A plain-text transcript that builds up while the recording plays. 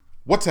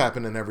What's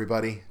happening,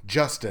 everybody?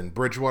 Justin,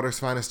 Bridgewater's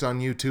Finest on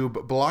YouTube,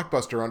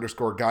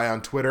 Blockbuster_guy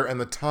on Twitter, and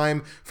the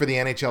time for the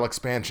NHL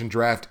expansion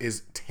draft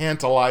is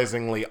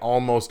tantalizingly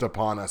almost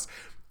upon us.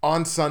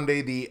 On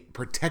Sunday, the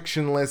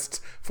protection lists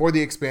for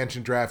the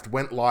expansion draft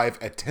went live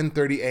at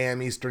 10:30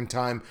 a.m. Eastern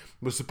Time.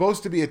 It was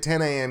supposed to be at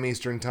 10 a.m.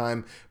 Eastern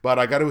Time, but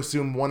I got to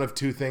assume one of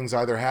two things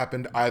either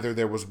happened. Either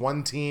there was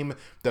one team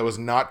that was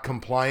not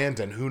compliant,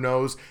 and who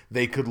knows,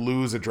 they could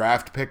lose a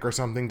draft pick or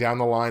something down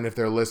the line if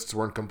their lists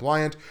weren't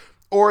compliant,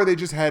 or they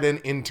just had an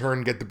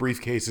intern get the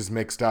briefcases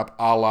mixed up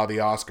a la the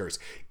Oscars.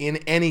 In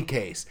any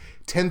case,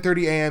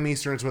 10:30 a.m.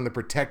 Eastern is when the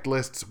Protect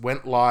lists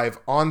went live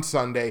on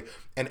Sunday,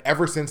 and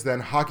ever since then,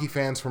 hockey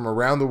fans from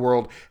around the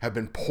world have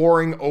been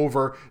pouring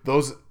over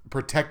those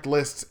Protect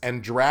lists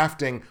and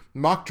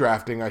mock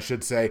drafting, I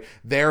should say,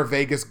 their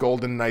Vegas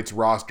Golden Knights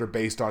roster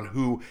based on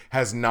who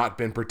has not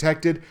been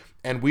protected,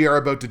 and we are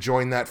about to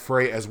join that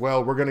fray as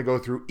well. We're going to go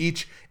through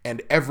each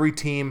and every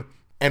team,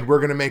 and we're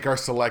going to make our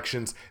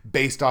selections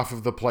based off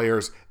of the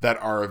players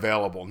that are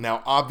available.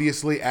 Now,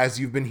 obviously, as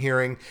you've been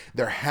hearing,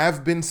 there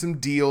have been some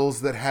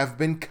deals that have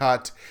been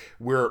cut.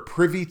 We're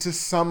privy to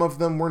some of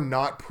them. We're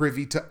not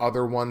privy to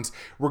other ones.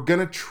 We're going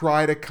to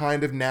try to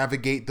kind of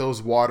navigate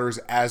those waters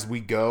as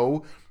we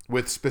go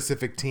with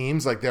specific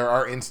teams. Like, there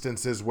are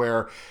instances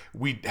where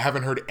we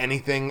haven't heard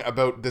anything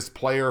about this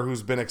player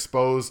who's been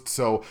exposed,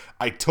 so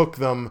I took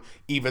them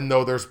even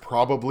though there's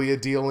probably a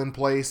deal in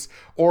place,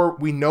 or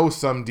we know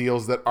some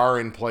deals that are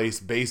in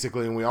place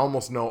basically, and we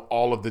almost know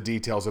all of the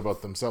details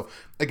about them. So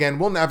again,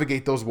 we'll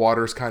navigate those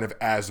waters kind of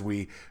as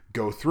we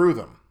go through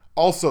them.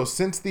 Also,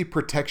 since the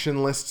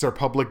protection lists are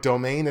public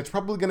domain, it's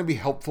probably going to be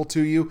helpful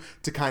to you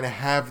to kind of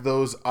have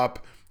those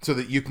up so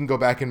that you can go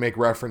back and make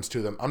reference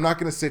to them. I'm not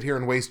going to sit here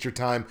and waste your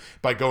time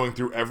by going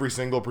through every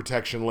single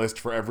protection list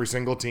for every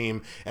single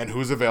team and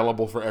who's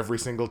available for every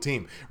single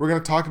team. We're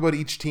going to talk about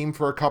each team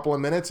for a couple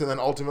of minutes, and then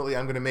ultimately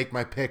I'm going to make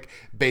my pick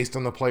based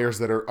on the players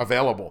that are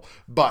available.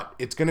 But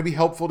it's going to be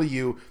helpful to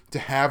you to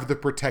have the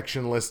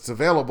protection lists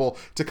available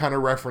to kind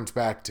of reference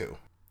back to.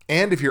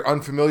 And if you're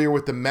unfamiliar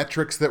with the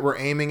metrics that we're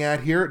aiming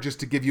at here,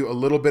 just to give you a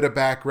little bit of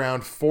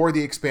background for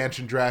the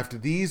expansion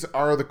draft, these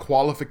are the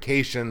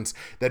qualifications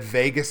that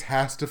Vegas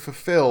has to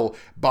fulfill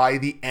by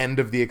the end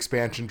of the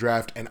expansion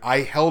draft, and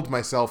I held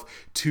myself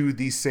to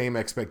these same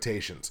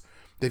expectations.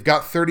 They've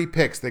got 30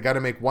 picks. They got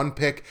to make one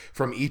pick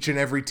from each and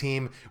every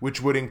team,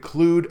 which would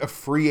include a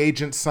free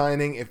agent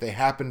signing if they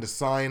happen to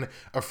sign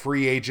a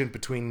free agent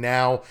between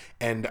now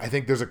and I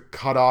think there's a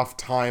cutoff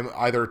time,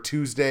 either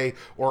Tuesday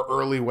or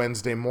early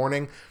Wednesday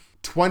morning.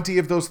 20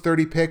 of those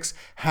 30 picks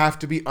have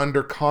to be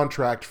under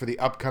contract for the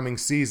upcoming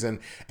season,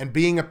 and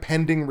being a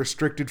pending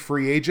restricted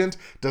free agent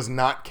does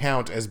not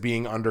count as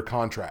being under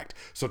contract.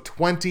 So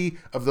 20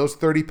 of those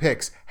 30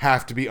 picks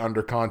have to be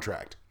under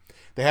contract.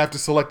 They have to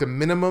select a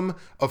minimum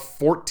of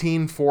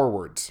 14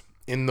 forwards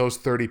in those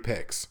 30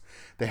 picks.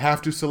 They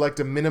have to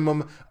select a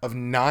minimum of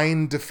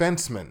 9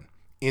 defensemen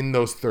in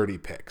those 30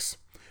 picks.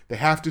 They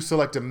have to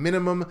select a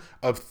minimum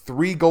of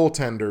 3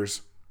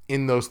 goaltenders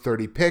in those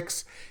 30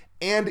 picks.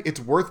 And it's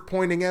worth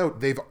pointing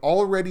out, they've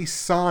already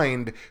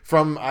signed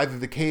from either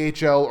the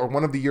KHL or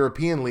one of the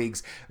European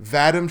leagues,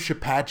 Vadim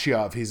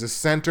Shepachyov. He's a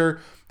center.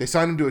 They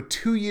signed him to a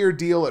 2-year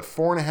deal at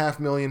 $4.5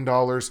 million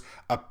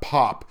a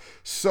pop.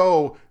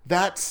 So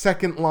that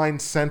second-line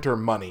center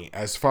money,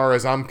 as far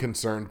as I'm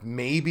concerned,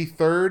 maybe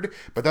third,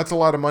 but that's a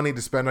lot of money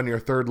to spend on your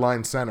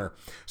third-line center.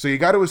 So you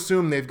got to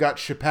assume they've got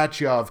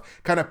Shepachyov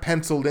kind of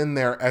penciled in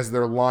there as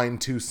their line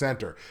 2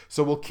 center.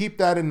 So we'll keep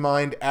that in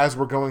mind as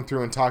we're going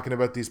through and talking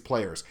about these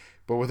players.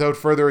 But without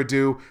further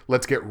ado,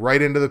 let's get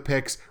right into the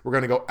picks. We're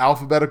going to go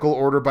alphabetical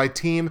order by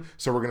team,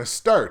 so we're going to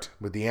start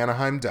with the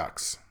Anaheim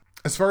Ducks.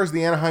 As far as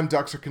the Anaheim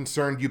Ducks are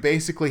concerned, you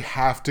basically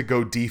have to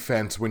go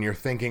defense when you're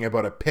thinking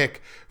about a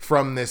pick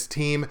from this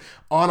team.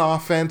 On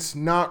offense,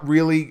 not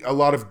really a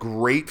lot of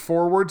great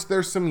forwards.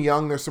 There's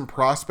some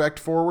prospect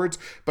forwards,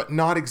 but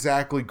not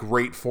exactly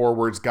great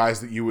forwards, guys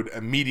that you would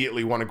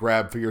immediately want to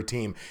grab for your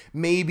team.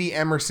 Maybe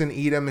Emerson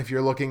Edom if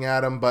you're looking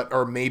at him,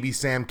 or maybe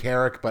Sam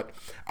Carrick, but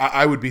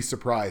I would be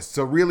surprised.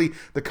 So really,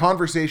 the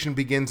conversation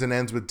begins and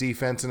ends with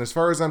defense, and as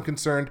far as I'm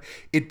concerned,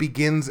 it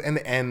begins and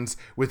ends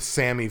with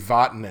Sami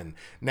Vatanen.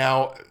 Now,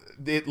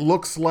 it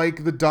looks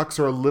like the Ducks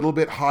are a little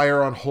bit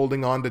higher on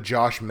holding on to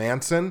Josh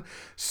Manson,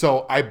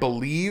 so I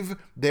believe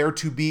there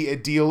to be a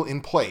deal in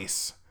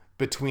place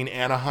between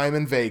Anaheim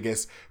and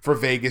Vegas for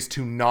Vegas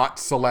to not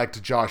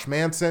select Josh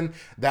Manson.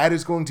 That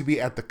is going to be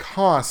at the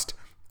cost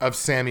of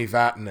Sami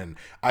Vatanen.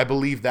 I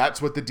believe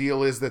that's what the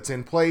deal is that's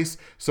in place.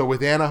 So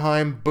with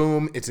Anaheim,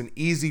 boom, it's an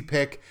easy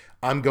pick.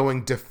 I'm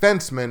going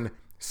defenseman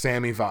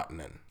Sami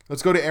Vatanen.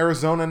 Let's go to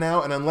Arizona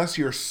now, and unless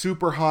you're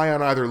super high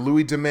on either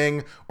Louis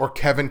Domingue or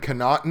Kevin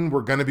Connauton,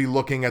 we're going to be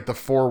looking at the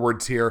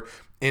forwards here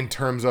in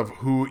terms of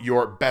who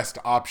your best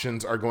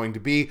options are going to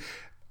be.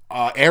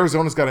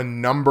 Arizona's got a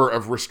number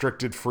of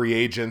restricted free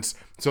agents,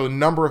 so a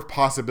number of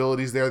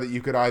possibilities there that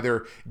you could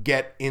either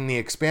get in the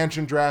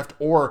expansion draft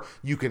or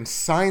you can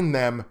sign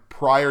them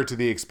prior to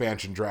the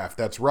expansion draft.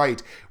 That's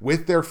right.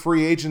 With their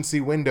free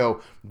agency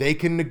window, they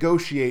can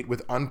negotiate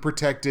with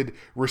unprotected,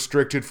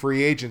 restricted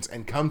free agents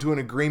and come to an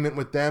agreement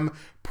with them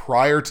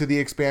prior to the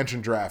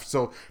expansion draft.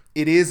 So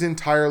it is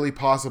entirely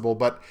possible,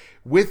 but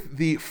with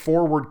the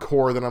forward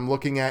core that I'm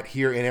looking at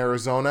here in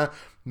Arizona,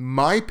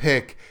 my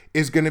pick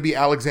is going to be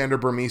Alexander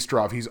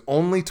Burmistrov. He's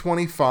only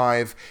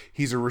 25.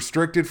 He's a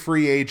restricted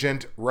free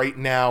agent right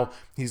now.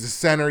 He's a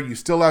center. You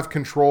still have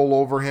control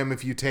over him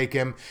if you take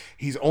him.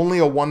 He's only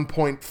a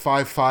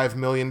 $1.55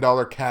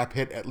 million cap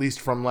hit, at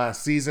least from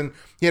last season.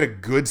 He had a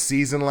good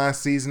season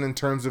last season in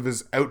terms of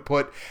his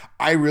output.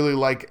 I really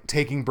like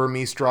taking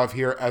Burmistrov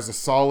here as a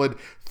solid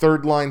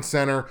third-line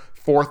center,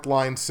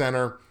 fourth-line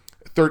center,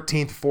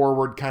 13th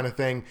forward kind of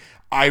thing.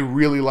 I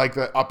really like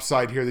the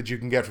upside here that you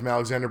can get from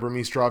Alexander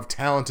Burmistrov.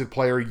 Talented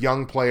player,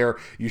 young player.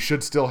 You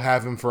should still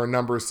have him for a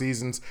number of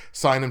seasons.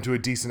 Sign him to a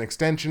decent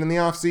extension in the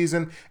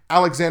offseason.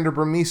 Alexander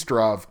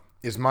Burmistrov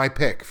is my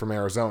pick from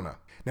Arizona.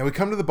 Now we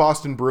come to the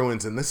Boston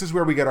Bruins, and this is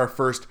where we get our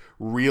first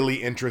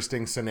really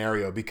interesting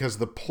scenario, because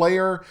the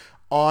player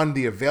on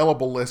the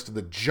available list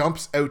that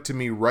jumps out to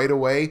me right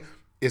away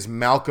is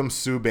Malcolm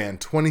Subban,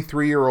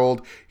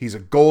 23-year-old. He's a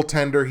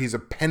goaltender. He's a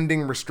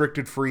pending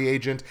restricted free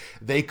agent.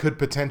 They could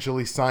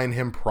potentially sign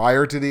him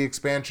prior to the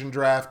expansion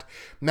draft.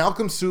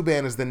 Malcolm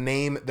Subban is the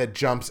name that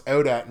jumps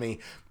out at me.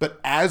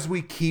 But as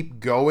we keep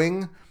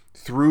going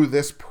through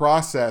this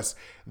process,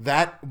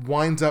 that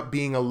winds up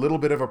being a little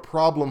bit of a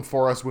problem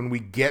for us when we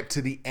get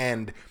to the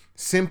end,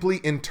 simply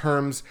in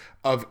terms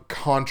of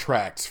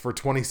contracts for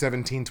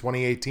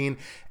 2017-2018.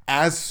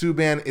 As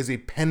Subban is a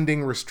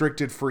pending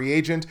restricted free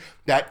agent,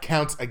 that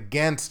counts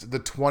against the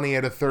 20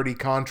 out of 30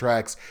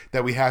 contracts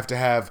that we have to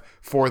have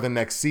for the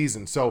next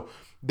season. So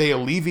they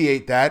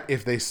alleviate that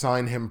if they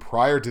sign him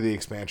prior to the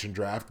expansion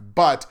draft.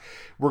 But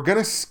we're going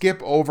to skip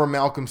over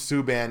Malcolm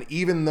Subban,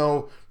 even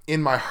though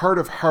in my heart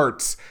of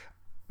hearts,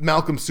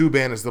 Malcolm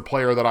Subban is the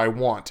player that I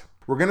want.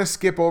 We're going to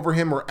skip over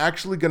him. We're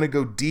actually going to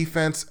go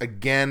defense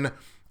again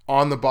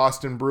on the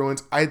Boston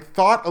Bruins. I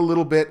thought a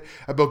little bit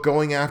about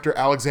going after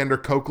Alexander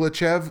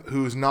Koklachev,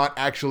 who's not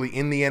actually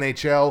in the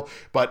NHL,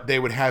 but they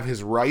would have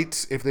his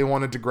rights if they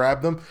wanted to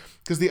grab them.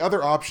 Because the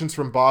other options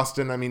from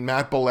Boston, I mean,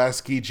 Matt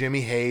Bolesky,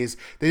 Jimmy Hayes,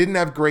 they didn't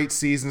have great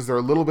seasons. They're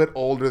a little bit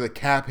older. The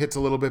cap hit's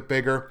a little bit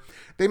bigger.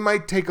 They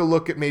might take a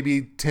look at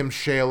maybe Tim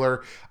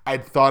Shaler.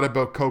 I'd thought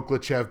about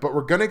Koklachev, but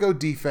we're going to go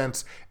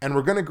defense, and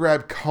we're going to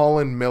grab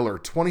Colin Miller,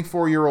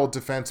 24-year-old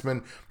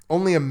defenseman,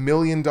 only $1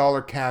 million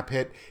cap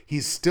hit.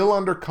 He's still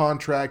under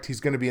contract. He's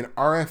going to be an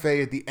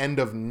RFA at the end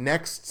of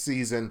next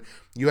season.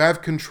 You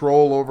have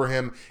control over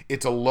him.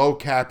 It's a low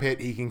cap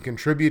hit. He can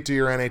contribute to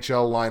your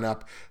NHL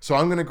lineup. So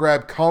I'm going to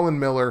grab Colin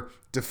Miller,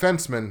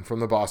 defenseman from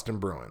the Boston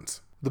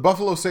Bruins. The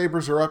Buffalo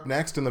Sabres are up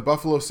next, and the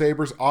Buffalo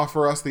Sabres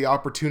offer us the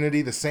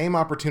opportunity, the same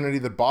opportunity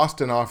that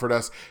Boston offered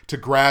us, to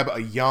grab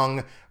a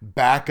young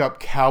backup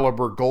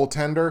caliber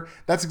goaltender.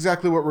 That's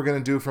exactly what we're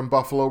going to do from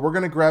Buffalo. We're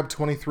going to grab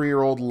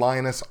 23-year-old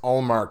Linus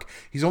Ullmark.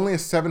 He's only a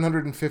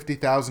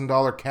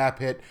 $750,000 cap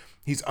hit.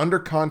 He's under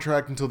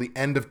contract until the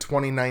end of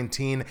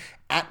 2019,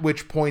 at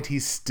which point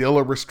he's still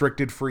a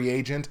restricted free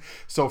agent.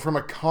 So from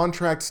a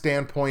contract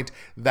standpoint,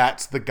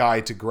 that's the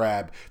guy to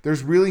grab.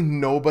 There's really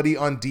nobody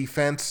on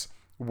defense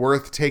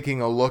worth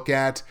taking a look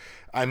at.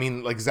 I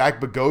mean, like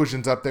Zach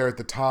Bogosian's up there at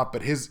the top,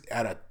 but he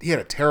had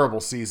a terrible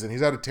season.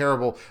 He's had a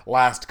terrible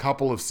last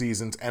couple of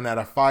seasons, and at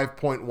a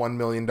 $5.1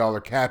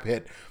 million cap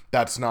hit,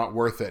 that's not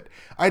worth it.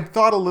 I'd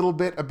thought a little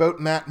bit about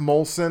Matt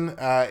Molson.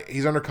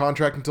 He's under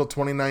contract until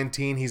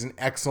 2019. He's an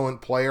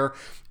excellent player.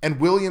 And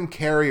William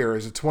Carrier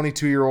is a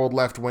 22-year-old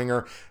left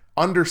winger,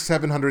 under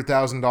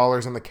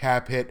 $700,000 on the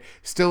cap hit,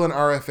 still an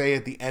RFA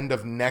at the end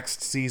of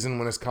next season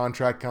when his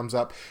contract comes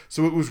up.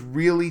 So it was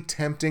really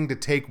tempting to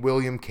take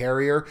William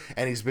Carrier,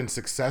 and he's been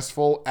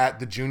successful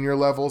at the junior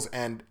levels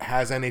and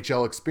has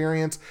NHL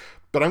experience.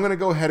 But I'm going to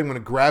go ahead, I'm going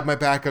to grab my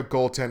backup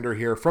goaltender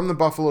here from the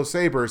Buffalo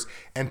Sabres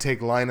and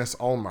take Linus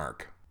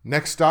Ullmark.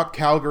 Next stop,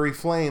 Calgary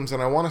Flames,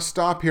 and I want to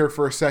stop here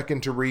for a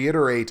second to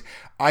reiterate,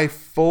 I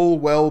full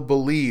well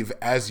believe,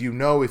 as you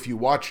know if you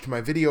watched my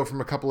video from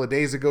a couple of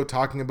days ago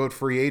talking about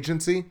free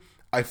agency,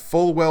 I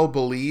full well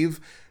believe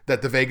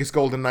that the Vegas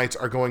Golden Knights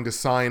are going to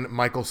sign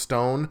Michael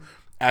Stone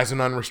as an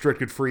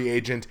unrestricted free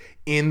agent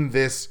in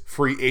this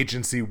free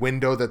agency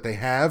window that they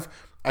have.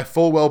 I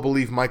full well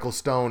believe Michael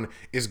Stone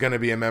is going to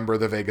be a member of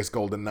the Vegas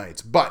Golden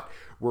Knights, but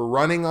we're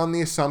running on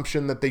the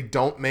assumption that they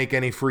don't make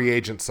any free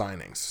agent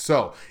signings.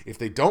 So if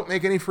they don't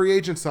make any free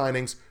agent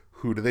signings,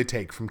 who do they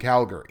take from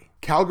Calgary?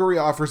 Calgary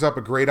offers up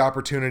a great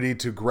opportunity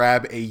to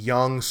grab a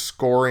young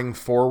scoring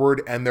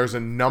forward, and there's a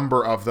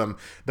number of them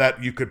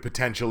that you could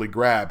potentially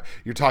grab.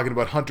 You're talking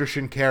about Hunter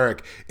Shinkaruk,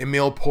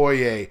 Emile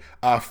Poirier,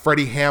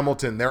 Freddie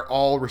Hamilton. They're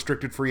all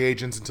restricted free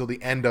agents until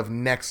the end of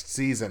next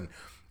season.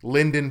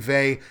 Lyndon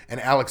Vey and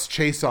Alex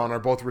Chason are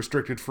both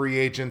restricted free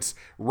agents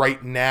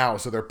right now,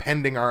 so they're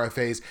pending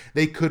RFAs.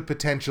 They could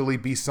potentially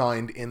be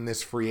signed in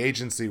this free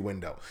agency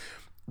window.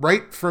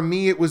 Right, for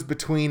me, it was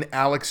between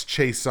Alex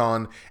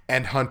Chason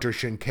and Hunter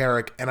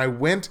Shinkaruk, and I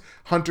went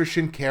Hunter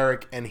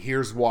Shinkaruk, and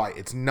here's why.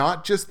 It's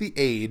not just the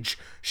age.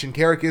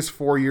 Shinkaruk is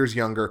 4 years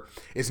younger.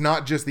 It's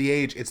not just the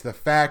age. It's the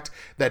fact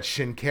that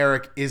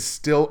Shinkaruk is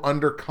still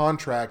under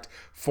contract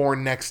for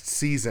next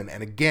season.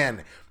 And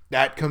again,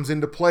 that comes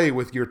into play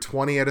with your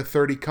 20 out of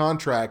 30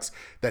 contracts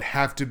that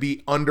have to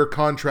be under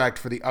contract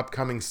for the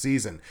upcoming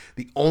season.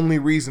 The only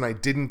reason I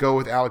didn't go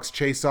with Alex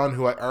Chason,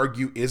 who I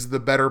argue is the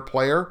better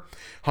player,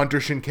 Hunter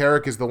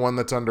Shinkaruk is the one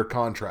that's under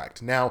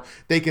contract. Now,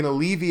 they can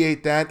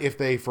alleviate that if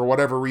they, for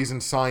whatever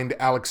reason, signed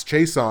Alex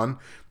Chason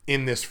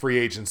in this free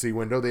agency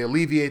window. They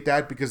alleviate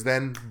that because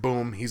then,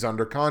 boom, he's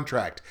under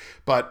contract.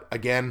 But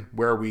again,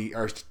 where we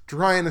are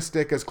trying to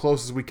stick as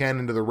close as we can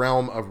into the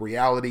realm of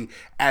reality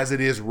as it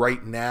is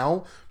right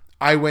now,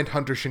 I went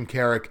Hunter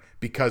Shinkaruk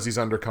because he's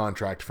under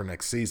contract for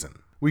next season.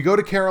 We go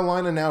to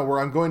Carolina now, where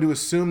I'm going to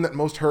assume that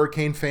most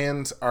Hurricane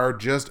fans are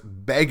just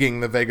begging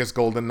the Vegas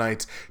Golden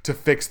Knights to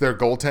fix their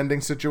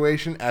goaltending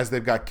situation, as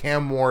they've got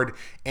Cam Ward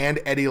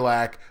and Eddie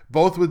Lack,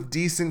 both with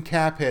decent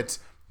cap hits,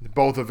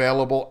 both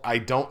available. I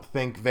don't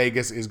think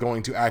Vegas is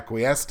going to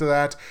acquiesce to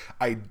that.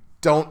 I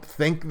don't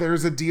think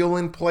there's a deal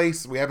in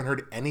place. We haven't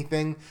heard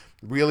anything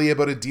really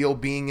about a deal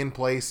being in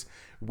place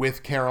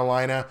with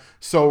Carolina.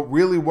 So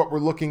really what we're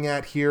looking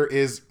at here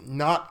is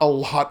not a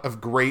lot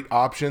of great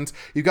options.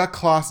 You got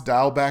Klaus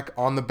Dahlbeck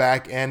on the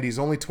back end. He's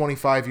only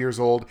 25 years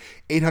old,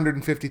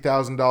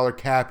 $850,000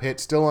 cap hit,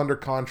 still under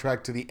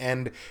contract to the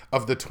end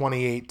of the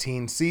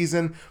 2018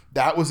 season.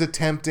 That was a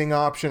tempting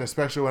option,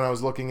 especially when I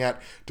was looking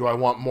at, do I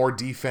want more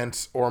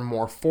defense or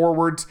more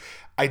forwards?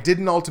 I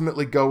didn't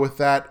ultimately go with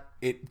that.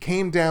 It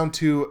came down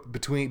to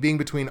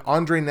between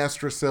Andrei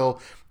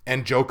Nestrasil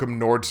and Joakim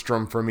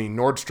Nordstrom for me.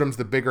 Nordstrom's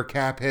the bigger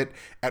cap hit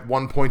at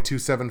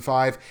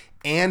 1.275,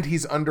 and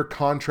he's under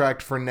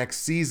contract for next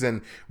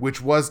season, which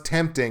was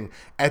tempting.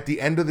 At the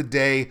end of the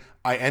day,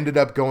 I ended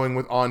up going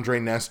with Andrei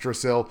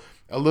Nestrasil.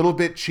 A little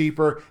bit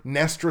cheaper.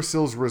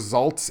 Nestrasil's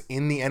results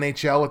in the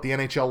NHL at the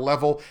NHL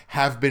level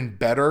have been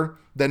better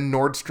than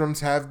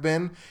Nordstrom's have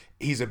been.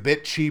 He's a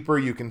bit cheaper.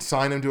 You can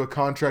sign him to a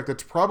contract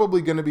that's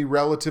probably going to be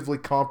relatively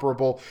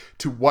comparable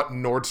to what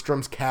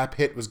Nordstrom's cap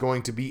hit was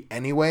going to be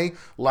anyway.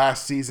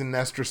 Last season,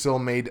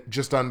 Nestrasil made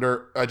just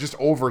over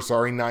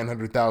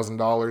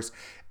 $900,000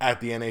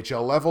 at the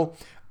NHL level.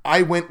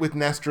 I went with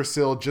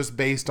Nestrasil just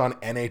based on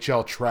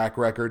NHL track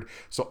record.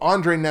 So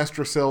Andrei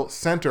Nestrasil,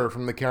 center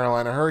from the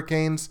Carolina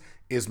Hurricanes,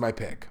 is my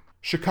pick.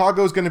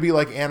 Chicago's going to be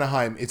like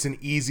Anaheim. It's an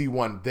easy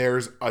one.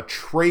 There's a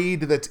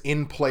trade that's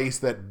in place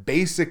that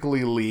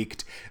basically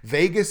leaked.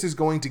 Vegas is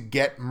going to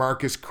get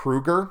Marcus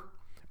Kruger,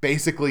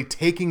 basically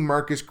taking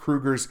Marcus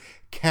Kruger's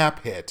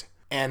cap hit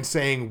and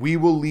saying, we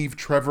will leave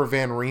Trevor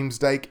Van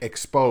Riemsdyk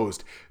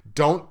exposed.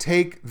 Don't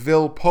take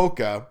Ville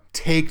Pocka,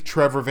 take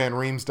Trevor Van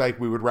Riemsdyk.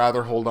 We would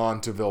rather hold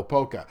on to Ville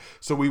Pocka.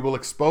 So we will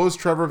expose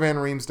Trevor Van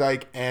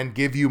Riemsdyk and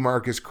give you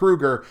Marcus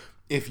Kruger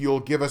if you'll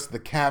give us the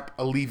cap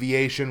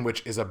alleviation,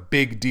 which is a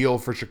big deal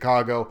for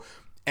Chicago,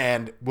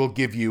 and we'll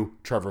give you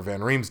Trevor Van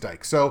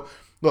Riemsdyk. So,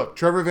 look,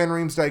 Trevor Van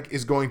Riemsdyk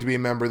is going to be a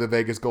member of the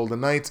Vegas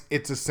Golden Knights.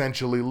 It's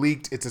essentially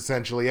leaked. It's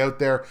essentially out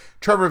there.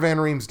 Trevor Van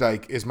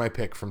Riemsdyk is my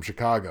pick from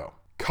Chicago.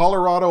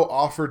 Colorado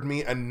offered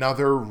me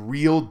another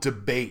real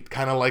debate,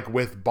 kind of like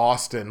with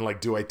Boston. Like,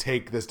 do I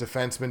take this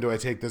defenseman? Do I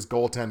take this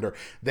goaltender?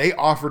 They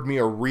offered me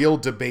a real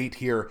debate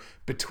here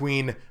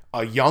between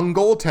a young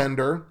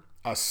goaltender,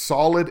 a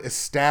solid,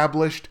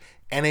 established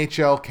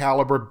NHL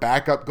caliber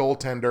backup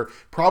goaltender,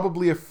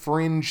 probably a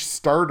fringe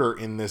starter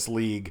in this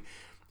league,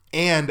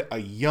 and a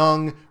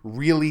young,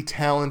 really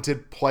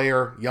talented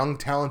player, young,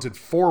 talented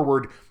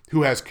forward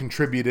who has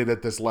contributed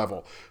at this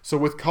level. So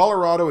with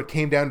Colorado, it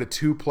came down to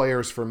two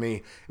players for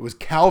me. It was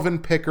Calvin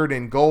Pickard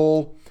in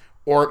goal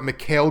or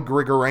Mikhail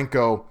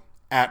Grigorenko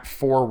at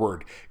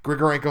forward.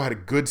 Grigorenko had a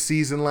good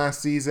season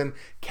last season.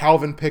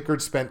 Calvin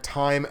Pickard spent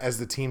time as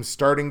the team's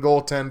starting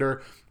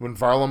goaltender when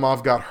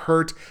Varlamov got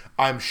hurt.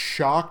 I'm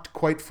shocked,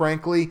 quite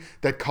frankly,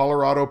 that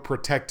Colorado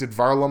protected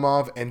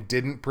Varlamov and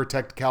didn't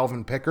protect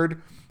Calvin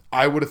Pickard.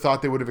 I would have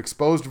thought they would have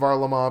exposed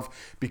Varlamov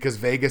because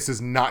Vegas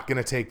is not going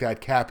to take that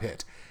cap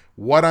hit.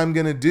 What I'm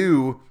going to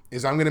do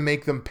is I'm going to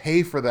make them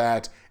pay for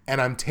that,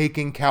 and I'm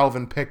taking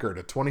Calvin Pickard,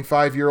 a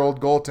 25-year-old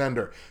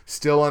goaltender,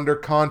 still under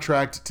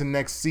contract to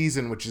next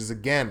season, which is,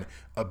 again,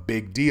 a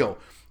big deal.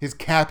 His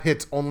cap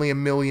hit's only $1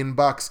 million.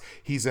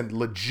 He's a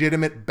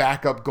legitimate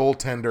backup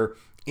goaltender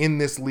in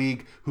this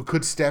league who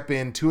could step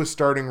into a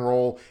starting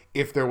role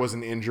if there was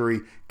an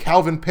injury.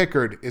 Calvin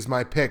Pickard is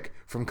my pick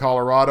from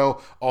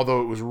Colorado,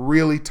 although it was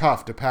really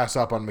tough to pass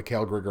up on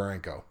Mikhail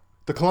Grigorenko.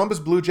 The Columbus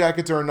Blue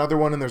Jackets are another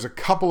one, and there's a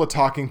couple of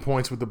talking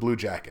points with the Blue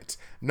Jackets.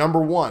 Number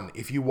one,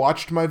 if you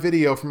watched my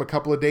video from a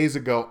couple of days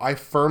ago, I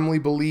firmly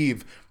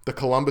believe the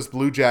Columbus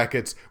Blue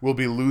Jackets will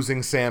be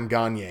losing Sam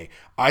Gagner.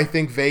 I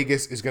think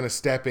Vegas is going to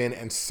step in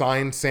and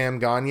sign Sam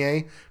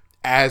Gagner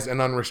as an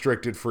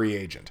unrestricted free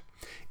agent.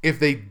 If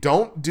they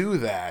don't do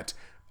that,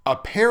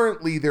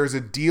 apparently there's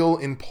a deal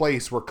in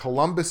place where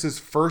Columbus's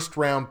first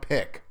round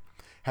pick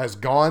has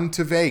gone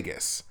to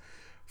Vegas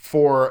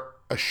for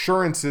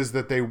assurances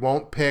that they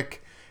won't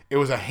pick. It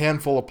was a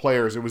handful of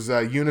players. It was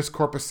Eunice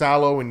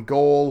Corpusalo in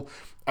goal.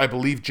 I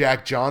believe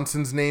Jack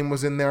Johnson's name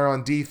was in there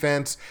on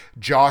defense.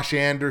 Josh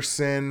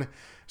Anderson.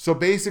 So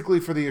basically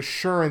for the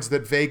assurance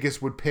that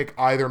Vegas would pick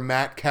either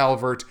Matt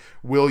Calvert,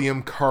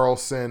 William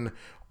Karlsson,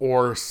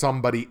 or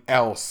somebody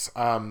else.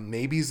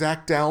 Maybe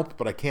Zach Dalp,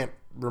 but I can't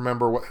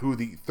remember who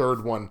the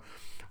third one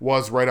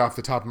was right off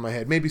the top of my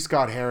head. Maybe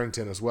Scott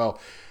Harrington as well.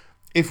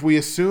 If we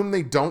assume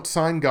they don't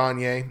sign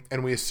Gagne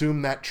and we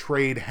assume that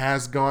trade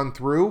has gone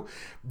through,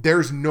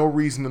 there's no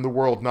reason in the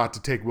world not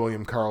to take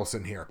William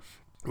Karlsson here.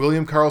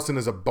 William Karlsson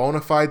is a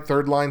bona fide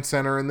third-line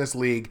center in this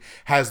league,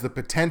 has the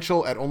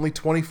potential at only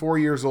 24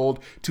 years old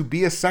to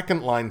be a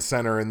second-line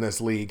center in this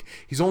league.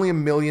 He's only $1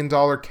 million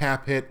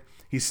cap hit.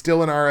 He's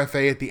still an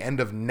RFA at the end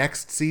of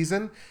next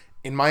season.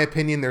 In my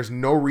opinion, there's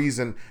no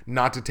reason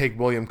not to take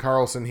William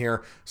Karlsson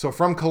here. So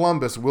from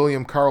Columbus,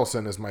 William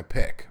Karlsson is my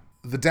pick.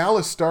 The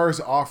Dallas Stars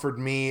offered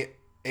me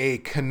a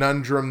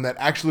conundrum that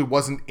actually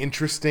wasn't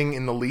interesting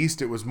in the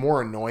least. It was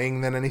more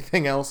annoying than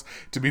anything else,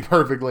 to be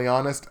perfectly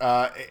honest.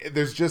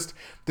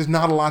 There's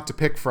not a lot to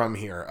pick from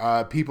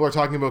here. People are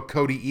talking about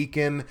Cody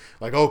Eakin,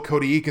 like, oh,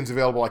 Cody Eakin's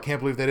available. I can't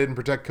believe they didn't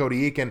protect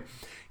Cody Eakin.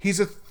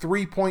 He's a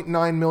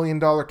 $3.9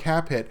 million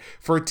cap hit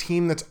for a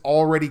team that's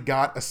already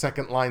got a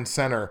second-line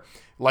center,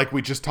 like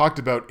we just talked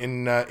about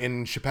in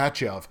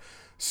Shepachyov.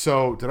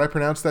 So, did I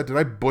pronounce that? Did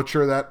I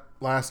butcher that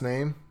last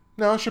name?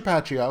 No,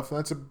 Shepachyov.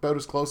 That's about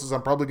as close as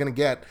I'm probably going to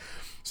get.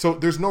 So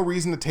there's no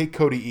reason to take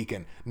Cody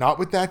Eakin. Not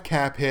with that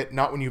cap hit,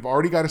 not when you've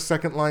already got a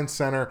second-line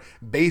center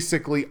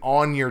basically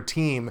on your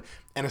team,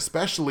 and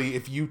especially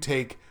if you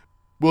take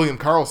William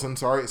Karlsson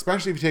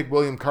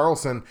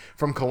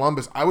from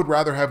Columbus. I would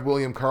rather have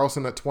William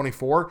Karlsson at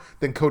 24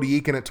 than Cody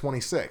Eakin at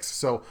 26.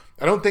 So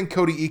I don't think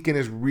Cody Eakin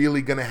is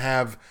really going to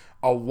have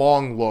a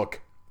long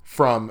look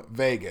from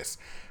Vegas.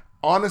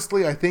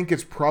 Honestly, I think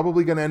it's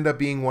probably going to end up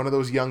being one of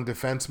those young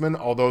defensemen,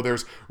 although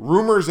there's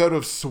rumors out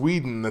of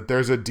Sweden that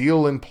there's a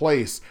deal in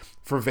place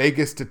for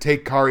Vegas to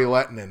take Kari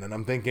Lehtinen, and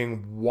I'm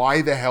thinking,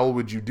 why the hell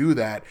would you do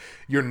that?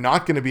 You're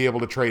not going to be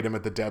able to trade him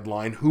at the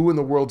deadline. Who in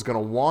the world's going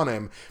to want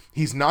him?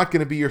 He's not going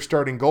to be your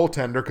starting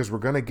goaltender, because we're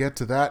going to get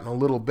to that in a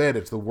little bit.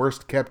 It's the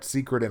worst kept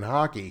secret in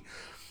hockey.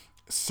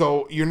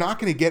 So you're not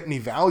going to get any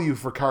value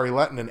for Kari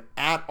Lehtinen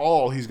at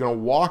all. He's going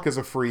to walk as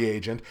a free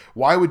agent.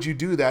 Why would you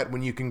do that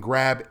when you can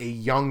grab a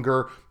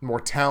younger, more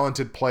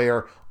talented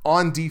player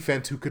on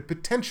defense who could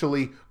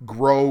potentially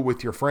grow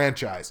with your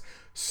franchise?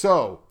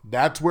 So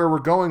that's where we're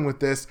going with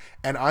this,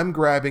 and I'm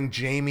grabbing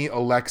Jamie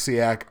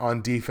Oleksiak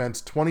on defense,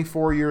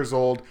 24 years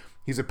old.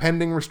 He's a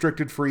pending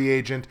restricted free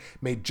agent,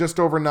 made just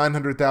over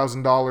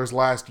 $900,000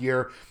 last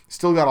year.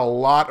 Still got a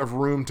lot of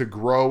room to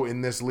grow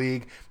in this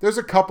league. There's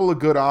a couple of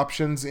good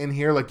options in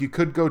here. Like, you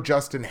could go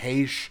Justin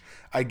Hayes,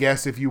 I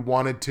guess, if you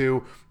wanted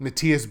to.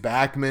 Matthias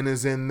Backman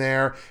is in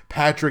there.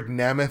 Patrick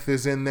Nemeth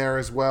is in there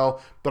as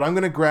well. But I'm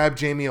going to grab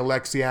Jamie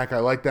Oleksiak. I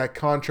like that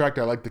contract.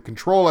 I like the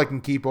control I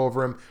can keep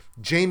over him.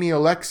 Jamie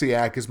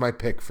Oleksiak is my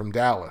pick from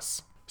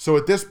Dallas. So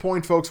at this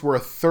point, folks, we're a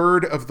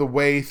third of the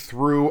way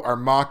through our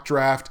mock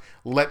draft.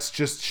 Let's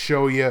just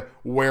show you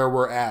where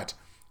we're at.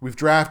 We've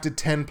drafted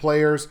 10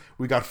 players.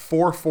 We got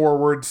 4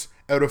 forwards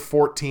out of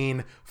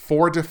 14,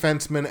 4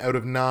 defensemen out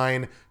of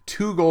 9,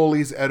 2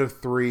 goalies out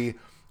of 3,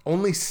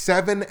 only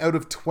 7 out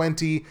of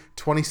 20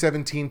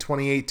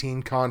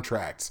 2017-2018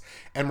 contracts.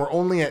 And we're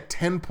only at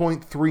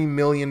 $10.3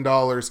 million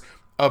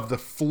of the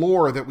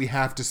floor that we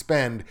have to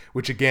spend,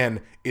 which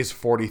again is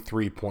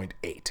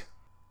 43.8.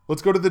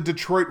 Let's go to the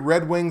Detroit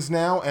Red Wings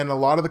now, and a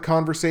lot of the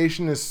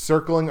conversation is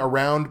circling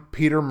around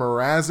Peter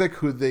Mrazek,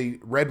 who the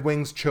Red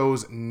Wings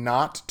chose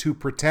not to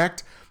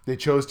protect. They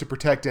chose to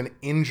protect an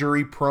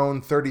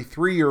injury-prone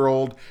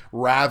 33-year-old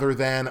rather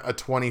than a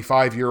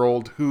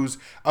 25-year-old who's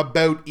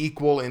about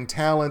equal in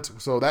talent,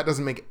 so that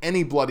doesn't make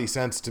any bloody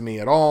sense to me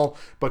at all,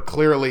 but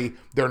clearly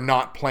they're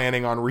not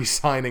planning on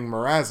re-signing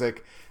Mrazek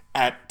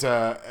at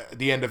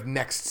the end of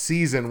next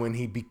season when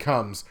he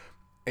becomes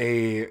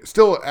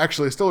still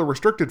a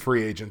restricted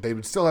free agent. They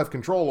would still have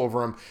control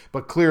over him,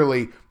 but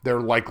clearly they're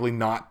likely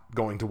not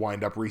going to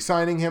wind up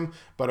re-signing him,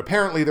 but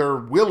apparently they're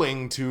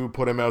willing to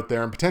put him out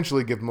there and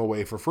potentially give him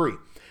away for free.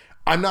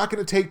 I'm not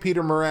going to take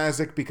Peter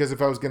Mrazek, because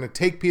if I was going to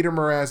take Peter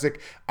Mrazek,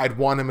 I'd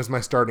want him as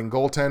my starting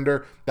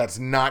goaltender. That's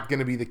not going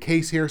to be the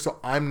case here, so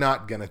I'm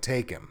not going to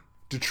take him.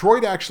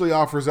 Detroit actually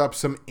offers up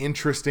some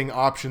interesting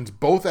options,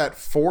 both at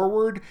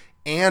forward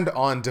and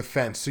on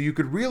defense, so you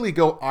could really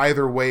go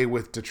either way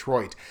with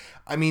Detroit.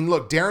 I mean,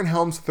 look, Darren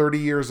Helm's 30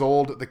 years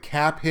old. The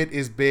cap hit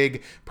is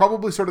big.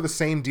 Probably sort of the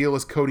same deal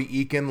as Cody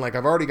Eakin. Like,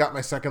 I've already got my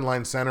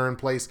second-line center in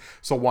place,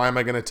 so why am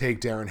I going to take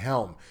Darren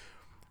Helm?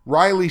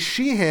 Riley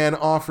Sheehan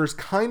offers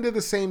kind of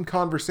the same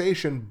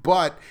conversation,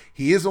 but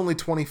he is only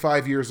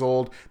 25 years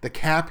old. The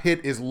cap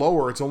hit is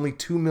lower. It's only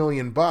 $2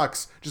 million,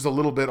 just a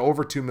little bit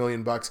over $2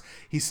 million.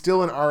 He's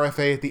still an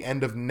RFA at the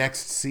end of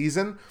next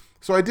season.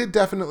 So I did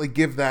definitely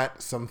give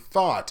that some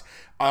thought.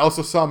 I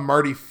also saw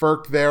Marty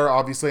Ferk there.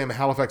 Obviously, I'm a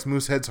Halifax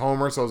Mooseheads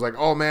homer, so I was like,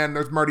 oh man,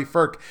 there's Marty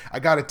Ferk. I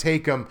got to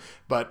take him.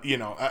 But,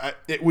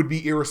 it would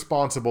be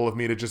irresponsible of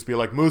me to just be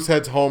like,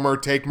 Mooseheads homer,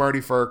 take Marty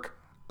Ferk.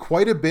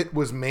 Quite a bit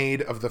was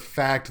made of the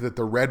fact that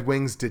the Red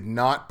Wings did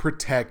not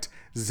protect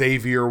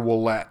Xavier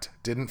Ouellet.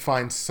 Didn't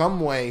find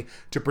some way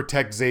to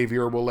protect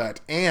Xavier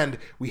Ouellet. And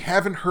we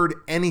haven't heard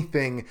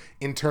anything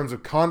in terms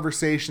of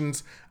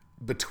conversations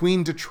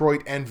between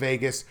Detroit and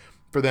Vegas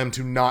for them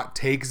to not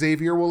take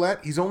Xavier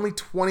Ouellet. He's only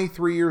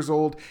 23 years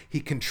old.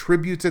 He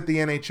contributes at the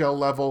NHL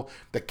level.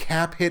 The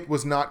cap hit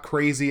was not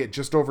crazy at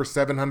just over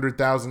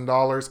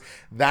 $700,000.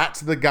 That's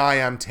the guy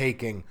I'm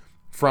taking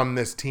from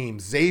this team.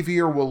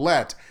 Xavier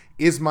Ouellet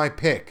is my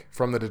pick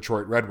from the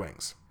Detroit Red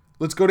Wings.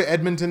 Let's go to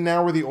Edmonton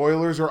now, where the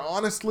Oilers are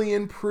honestly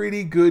in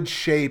pretty good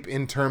shape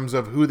in terms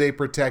of who they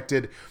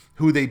protected,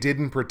 who they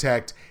didn't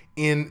protect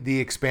in the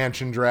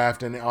expansion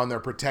draft, and on their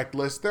protect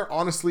list. They're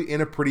honestly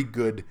in a pretty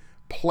good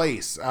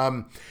place.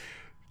 I'm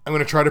going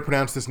to try to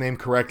pronounce this name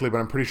correctly, but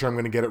I'm pretty sure I'm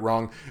going to get it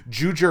wrong.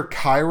 Jujhar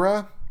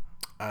Khaira.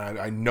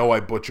 I know I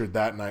butchered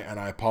that, and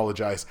I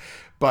apologize.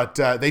 But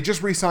they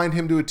just re-signed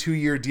him to a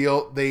 2-year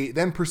deal. They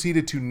then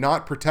proceeded to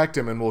not protect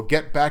him, and we'll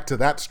get back to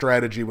that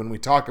strategy when we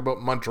talk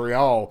about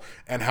Montreal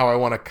and how I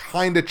want to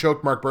kind of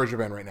choke Marc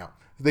Bergevin right now.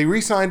 They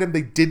re-signed him.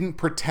 They didn't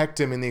protect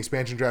him in the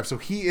expansion draft, so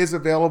he is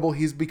available.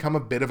 He's become a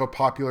bit of a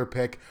popular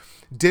pick.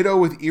 Ditto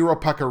with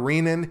Iiro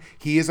Pakarinen.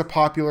 He is a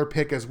popular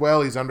pick as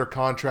well. He's under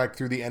contract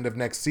through the end of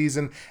next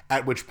season,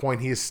 at which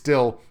point he is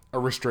still a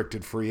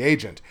restricted free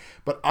agent.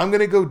 But I'm going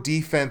to go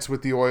defense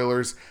with the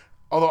Oilers.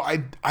 Although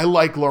I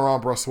like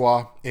Laurent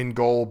Brossoit in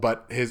goal,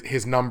 but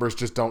his numbers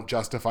just don't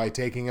justify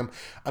taking him.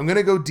 I'm going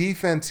to go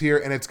defense here,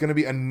 and it's going to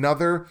be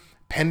another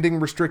pending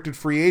restricted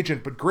free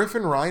agent. But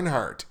Griffin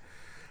Reinhart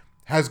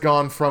has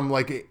gone from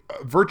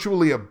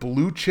virtually a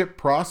blue chip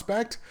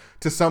prospect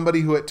to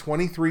somebody who at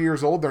 23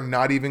 years old, they're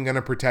not even going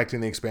to protect in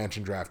the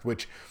expansion draft,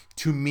 which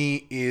to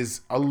me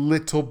is a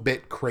little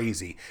bit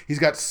crazy. He's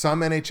got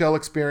some NHL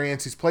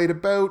experience. He's played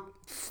about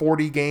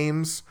 40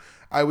 games,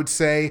 I would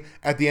say,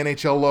 at the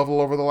NHL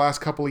level over the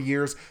last couple of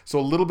years. So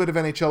a little bit of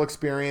NHL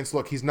experience.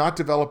 Look, he's not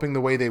developing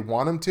the way they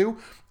want him to.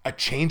 A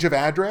change of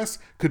address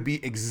could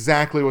be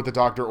exactly what the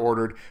doctor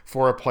ordered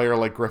for a player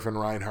like Griffin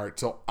Reinhart.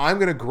 So I'm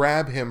going to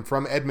grab him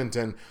from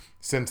Edmonton.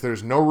 Since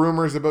there's no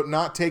rumors about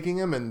not taking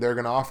him and they're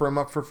going to offer him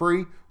up for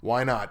free,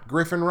 why not?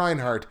 Griffin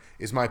Reinhart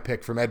is my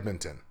pick from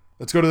Edmonton.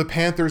 Let's go to the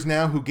Panthers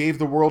now, who gave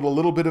the world a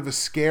little bit of a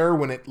scare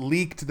when it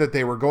leaked that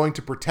they were going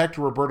to protect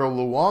Roberto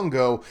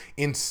Luongo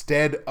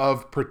instead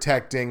of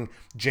protecting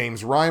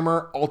James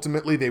Reimer.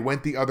 Ultimately, they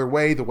went the other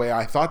way, the way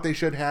I thought they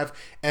should have,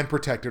 and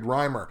protected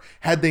Reimer.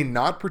 Had they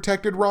not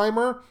protected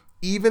Reimer,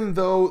 even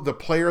though the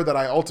player that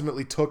I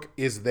ultimately took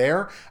is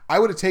there, I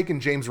would have taken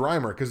James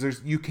Reimer,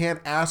 because you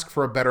can't ask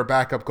for a better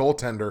backup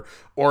goaltender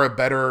or a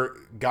better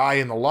guy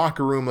in the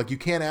locker room. You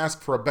can't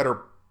ask for a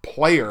better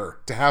player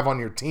to have on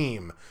your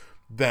team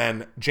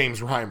than James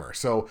Reimer.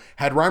 So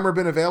had Reimer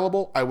been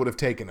available, I would have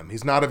taken him.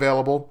 He's not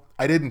available.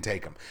 I didn't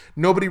take him.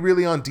 Nobody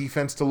really on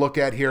defense to look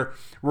at here.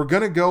 We're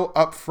going to go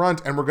up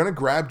front and we're going to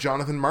grab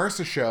Jonathan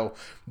Marchessault.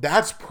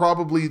 That's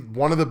probably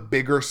one of the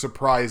bigger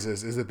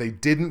surprises, is that they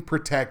didn't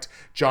protect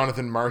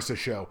Jonathan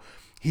Marchessault.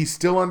 He's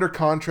still under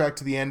contract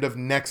to the end of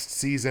next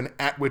season,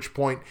 at which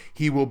point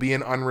he will be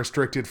an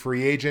unrestricted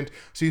free agent.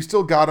 So you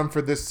still got him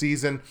for this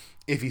season.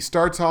 If he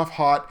starts off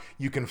hot,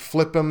 you can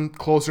flip him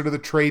closer to the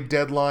trade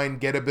deadline,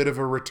 get a bit of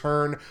a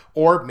return,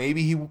 or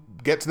maybe he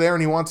gets there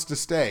and he wants to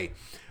stay.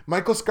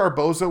 Michael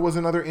Scarboza was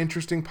another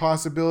interesting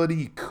possibility.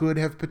 You could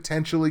have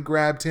potentially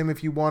grabbed him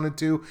if you wanted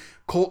to.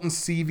 Colton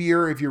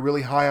Sevier, if you're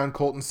really high on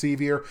Colton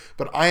Sevier.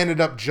 But I ended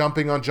up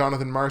jumping on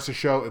Jonathan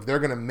Marchessault. If they're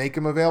going to make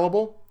him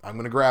available, I'm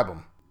going to grab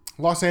him.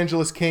 Los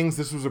Angeles Kings,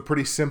 this was a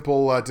pretty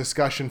simple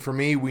discussion for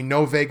me. We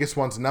know Vegas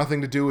wants nothing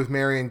to do with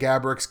Marian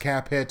Gabourik's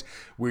cap hit.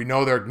 We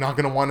know they're not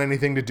going to want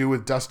anything to do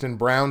with Dustin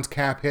Brown's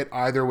cap hit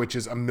either, which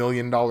is $1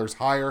 million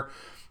higher.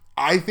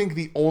 I think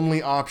the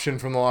only option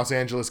from the Los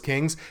Angeles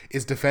Kings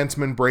is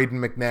defenseman Brayden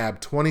McNabb,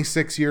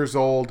 26 years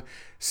old,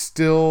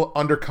 still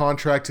under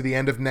contract to the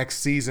end of next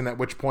season, at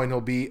which point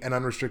he'll be an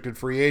unrestricted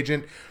free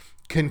agent.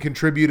 Can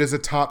contribute as a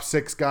top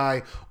 6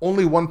 guy,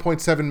 only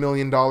 $1.7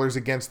 million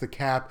against the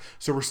cap,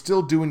 so we're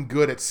still doing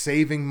good at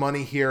saving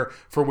money here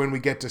for when we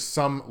get to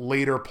some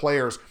later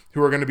players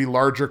who are going to be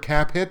larger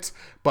cap hits,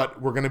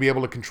 but we're going to be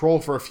able to control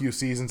for a few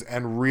seasons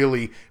and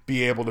really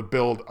be able to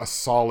build a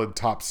solid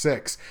top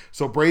 6.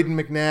 So Brayden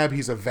McNabb,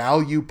 he's a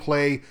value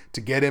play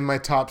to get in my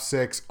top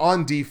 6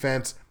 on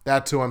defense.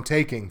 That's who I'm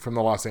taking from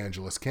the Los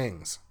Angeles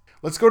Kings.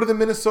 Let's go to the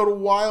Minnesota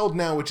Wild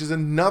now, which is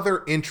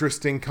another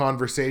interesting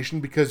conversation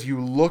because you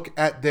look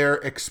at their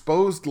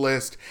exposed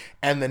list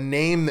and the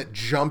name that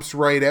jumps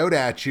right out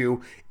at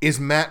you is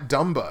Matt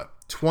Dumba,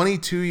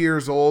 22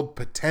 years old,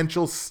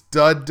 potential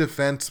stud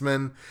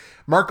defenseman.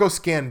 Marco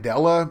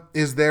Scandella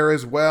is there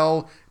as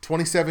well,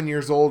 27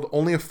 years old,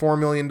 only a $4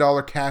 million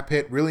cap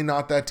hit, really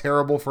not that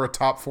terrible for a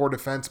top 4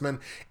 defenseman,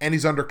 and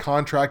he's under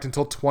contract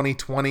until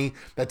 2020.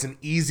 That's an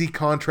easy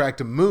contract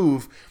to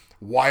move.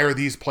 Why are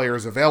these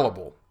players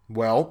available?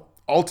 Well,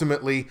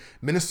 ultimately,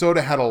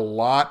 Minnesota had a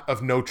lot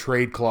of no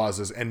trade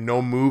clauses and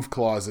no move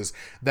clauses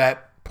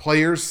that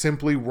players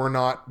simply were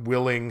not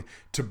willing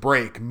to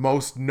break.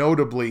 Most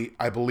notably,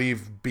 I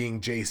believe,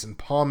 being Jason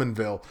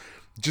Pominville,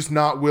 just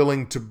not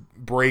willing to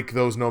break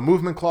those no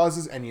movement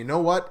clauses. And you know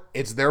what?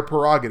 It's their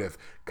prerogative.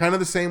 Kind of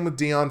the same with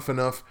Dion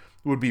Phaneuf.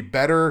 It would be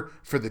better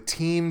for the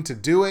team to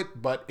do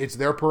it, but it's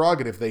their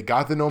prerogative. They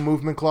got the no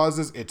movement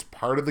clauses. It's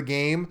part of the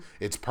game.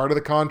 It's part of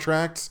the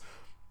contracts.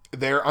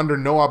 They're under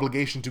no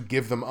obligation to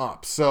give them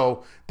up.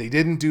 So they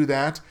didn't do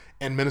that,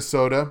 and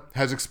Minnesota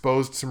has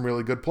exposed some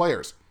really good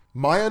players.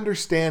 My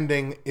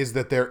understanding is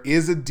that there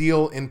is a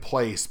deal in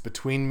place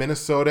between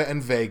Minnesota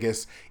and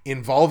Vegas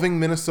involving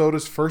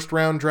Minnesota's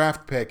first-round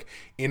draft pick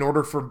in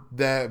order for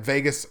the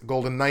Vegas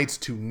Golden Knights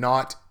to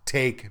not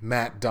take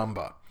Matt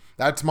Dumba.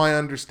 That's my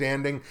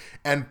understanding,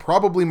 and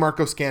probably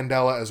Marco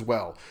Scandella as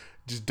well.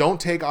 Just don't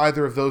take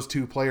either of those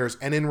two players.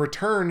 And in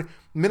return,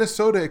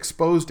 Minnesota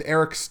exposed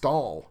Eric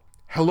Staal.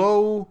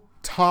 Hello,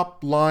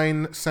 top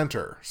line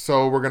center.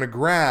 So we're going to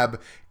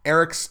grab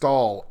Eric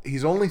Staal.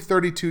 He's only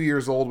 32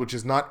 years old, which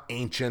is not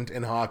ancient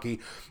in hockey.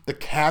 The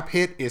cap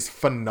hit is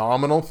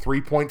phenomenal,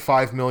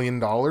 $3.5 million.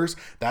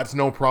 That's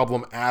no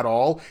problem at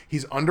all.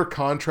 He's under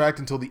contract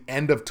until the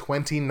end of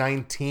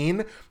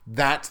 2019.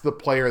 That's the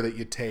player that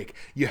you take.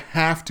 You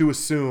have to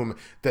assume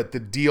that the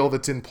deal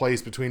that's in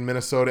place between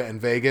Minnesota and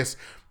Vegas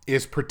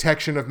is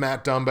protection of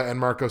Matt Dumba and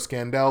Marco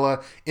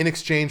Scandella in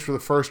exchange for the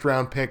first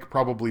round pick,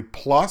 probably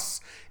plus,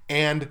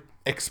 and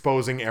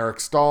exposing Eric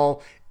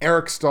Staal.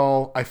 Eric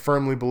Staal, I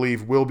firmly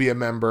believe, will be a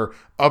member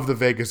of the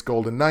Vegas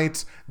Golden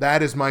Knights.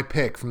 That is my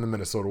pick from the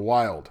Minnesota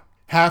Wild.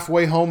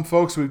 Halfway home,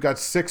 folks, we've got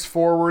 6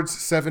 forwards,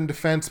 7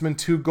 defensemen,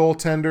 2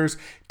 goaltenders,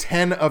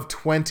 10 of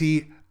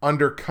 20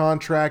 under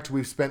contract.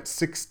 We've spent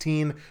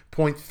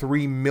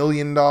 $16.3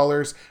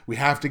 million. We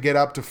have to get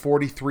up to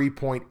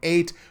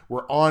 43.8.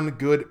 We're on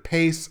good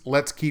pace.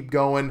 Let's keep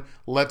going.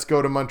 Let's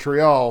go to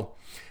Montreal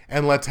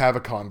and let's have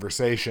a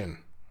conversation.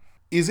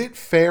 Is it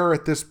fair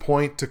at this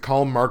point to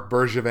call Marc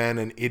Bergevin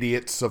an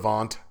idiot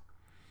savant?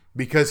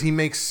 Because he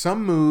makes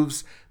some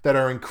moves that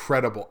are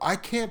incredible. I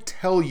can't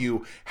tell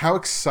you how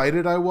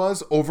excited I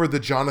was over the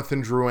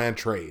Jonathan Drouin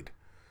trade.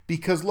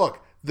 Because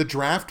look, the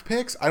draft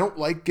picks, I don't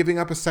like giving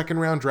up a second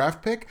round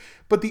draft pick,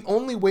 but the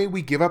only way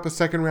we give up a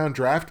second round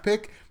draft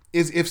pick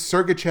is if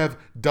Sergachev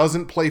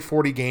doesn't play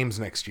 40 games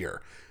next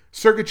year.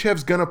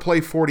 Sergachev's going to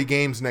play 40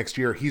 games next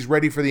year. He's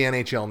ready for the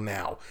NHL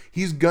now.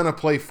 He's going to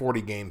play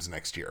 40 games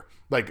next year,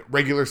 like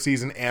regular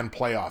season and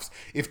playoffs.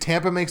 If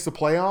Tampa makes the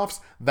playoffs,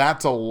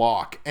 that's a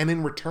lock. And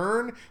in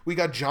return, we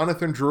got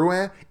Jonathan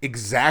Drouin,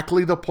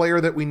 exactly the player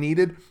that we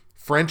needed.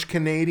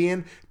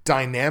 French-Canadian,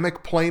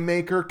 dynamic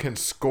playmaker, can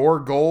score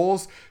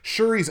goals.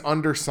 Sure, he's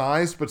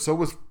undersized, but so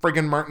was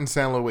friggin' Martin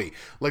St. Louis.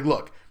 Like,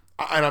 look,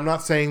 and I'm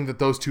not saying that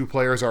those two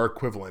players are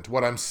equivalent.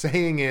 What I'm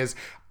saying is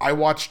I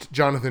watched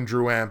Jonathan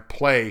Drouin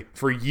play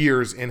for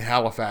years in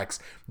Halifax.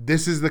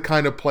 This is the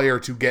kind of player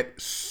to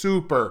get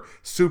super,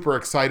 super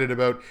excited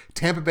about.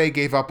 Tampa Bay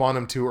gave up on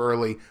him too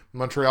early.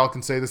 Montreal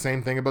can say the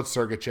same thing about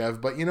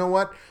Sergachev. But you know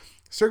what?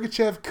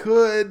 Sergachev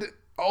could,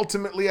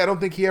 ultimately, I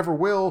don't think he ever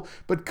will,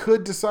 but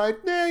could decide,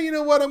 you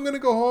know what? I'm going to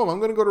go home. I'm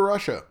going to go to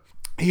Russia.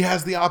 He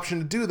has the option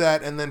to do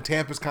that, and then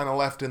Tampa's kind of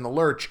left in the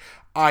lurch,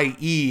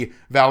 i.e.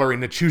 Valeri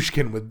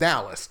Nichushkin with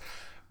Dallas.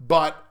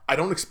 But I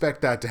don't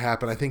expect that to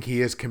happen. I think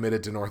he is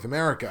committed to North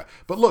America.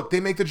 But look, they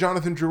make the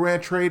Jonathan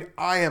Drouin trade.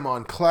 I am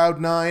on cloud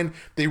 9.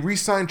 They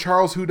re-sign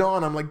Charles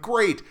Hudon. I'm like,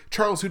 great.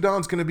 Charles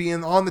Hudon's going to be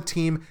on the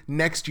team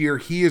next year.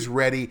 He is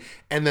ready.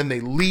 And then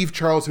they leave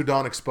Charles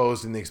Hudon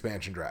exposed in the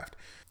expansion draft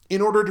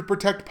in order to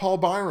protect Paul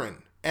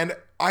Byron. And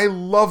I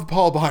love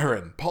Paul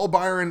Byron. Paul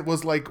Byron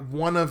was like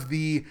one of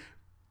the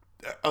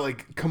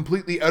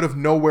completely out of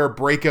nowhere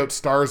breakout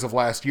stars of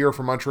last year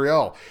for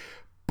Montreal.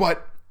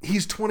 But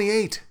he's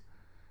 28.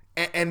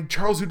 And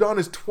Charles Hudon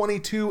is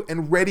 22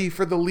 and ready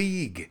for the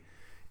league.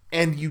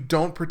 And you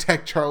don't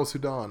protect Charles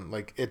Hudon.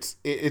 Like, it's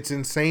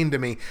insane to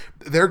me.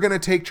 They're going to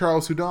take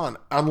Charles Hudon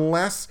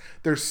unless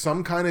there's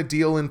some kind of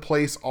deal in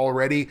place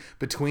already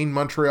between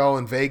Montreal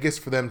and Vegas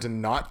for them to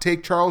not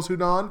take Charles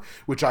Hudon,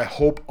 which I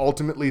hope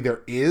ultimately there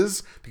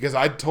is, because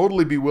I'd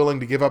totally be willing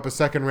to give up a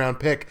second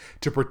round pick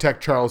to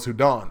protect Charles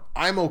Hudon.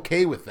 I'm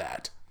okay with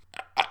that.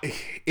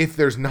 If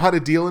there's not a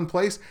deal in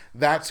place,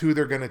 that's who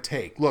they're going to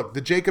take. Look,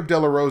 the Jacob de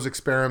la Rose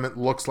experiment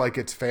looks like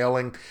it's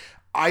failing.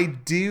 I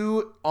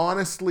do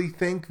honestly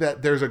think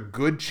that there's a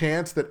good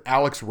chance that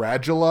Alex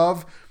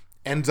Radulov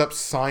ends up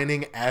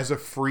signing as a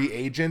free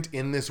agent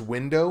in this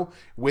window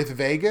with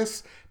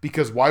Vegas,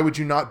 because why would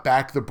you not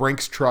back the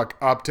Brinks truck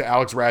up to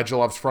Alex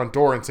Radulov's front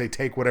door and say,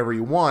 take whatever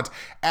you want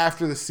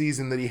after the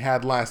season that he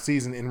had last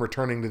season in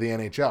returning to the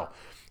NHL?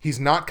 He's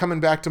not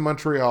coming back to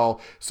Montreal,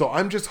 so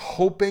I'm just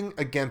hoping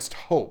against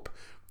hope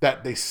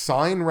that they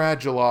sign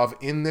Radulov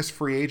in this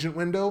free agent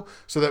window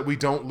so that we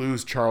don't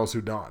lose Charles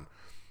Hudon.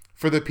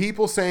 For the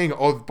people saying,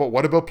 oh, but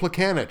what about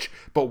Plekanec?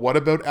 But what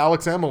about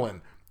Alex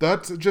Emelin?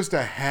 That's just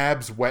a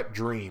Habs wet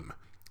dream.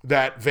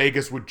 that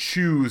Vegas would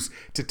choose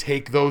to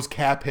take those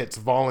cap hits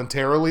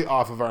voluntarily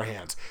off of our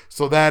hands.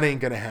 So that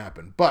ain't going to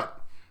happen. But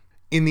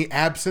in the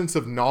absence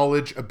of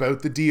knowledge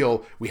about the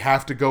deal, we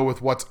have to go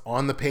with what's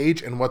on the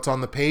page, and what's on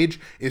the page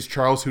is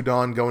Charles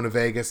Hudon going to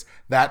Vegas.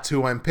 That's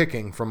who I'm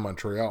picking from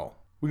Montreal.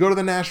 We go to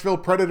the Nashville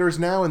Predators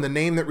now, and the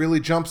name that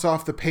really jumps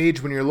off the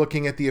page when you're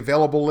looking at the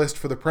available list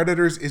for the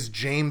Predators is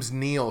James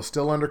Neal,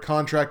 still under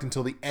contract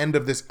until the end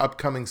of this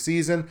upcoming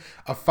season.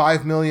 A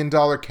 $5 million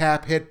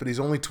cap hit, but he's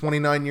only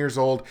 29 years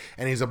old,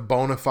 and he's a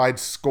bona fide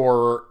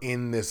scorer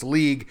in this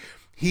league.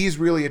 He's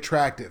really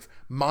attractive.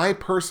 My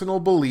personal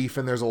belief,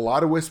 and there's a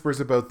lot of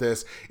whispers about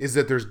this, is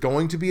that there's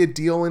going to be a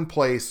deal in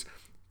place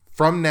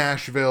from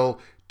Nashville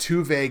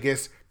to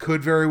Vegas.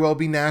 Could very well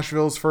be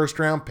Nashville's first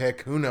round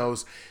pick, who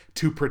knows,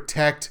 to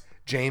protect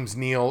James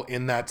Neal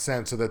in that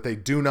sense so that they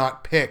do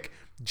not pick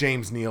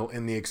James Neal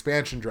in the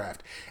expansion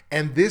draft.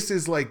 And this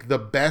is like the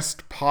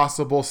best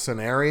possible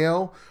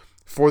scenario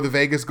for the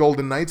Vegas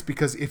Golden Knights,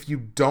 because if you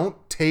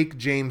don't take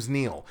James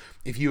Neal,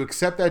 if you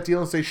accept that deal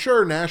and say,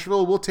 sure,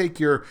 Nashville, we'll take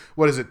your,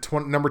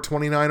 number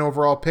 29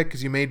 overall pick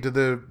because you made it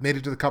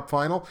to the Cup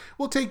final,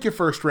 we'll take your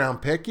first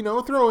round pick,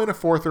 throw in a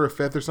fourth or a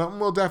fifth or something,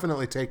 we'll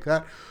definitely take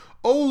that.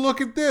 Oh,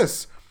 look at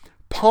this.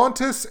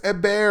 Pontus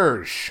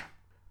Eberge,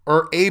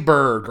 or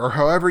Aberg, or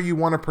however you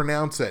want to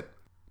pronounce it.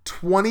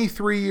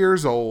 23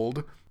 years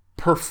old,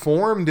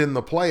 performed in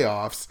the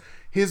playoffs.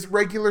 His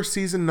regular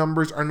season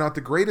numbers are not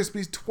the greatest, but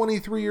he's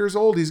 23 years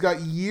old. He's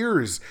got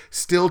years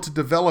still to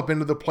develop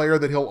into the player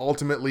that he'll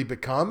ultimately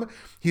become.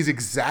 He's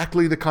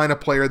exactly the kind of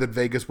player that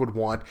Vegas would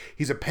want.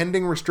 He's a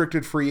pending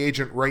restricted free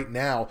agent right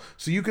now,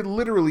 so you could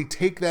literally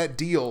take that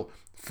deal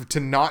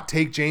to not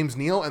take James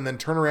Neal and then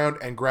turn around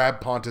and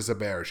grab Pontus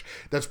Eberge.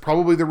 That's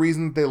probably the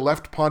reason they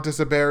left Pontus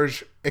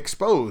Eberge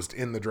exposed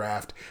in the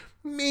draft.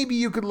 Maybe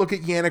you could look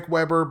at Yannick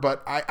Weber,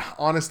 but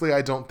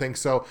I don't think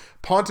so.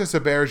 Pontus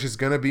Eberge is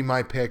going to be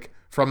my pick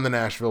from the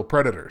Nashville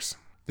Predators.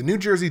 The New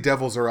Jersey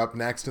Devils are up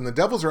next, and the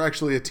Devils are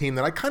actually a team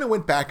that I kind of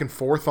went back and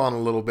forth on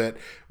a little bit,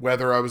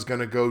 whether I was going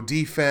to go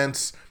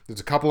defense. There's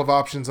a couple of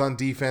options on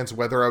defense.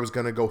 Whether I was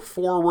going to go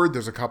forward,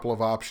 there's a couple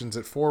of options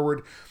at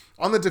forward.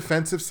 On the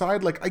defensive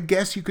side, I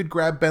guess you could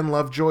grab Ben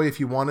Lovejoy if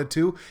you wanted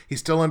to. He's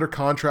still under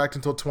contract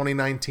until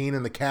 2019,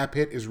 and the cap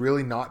hit is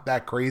really not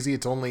that crazy.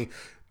 It's only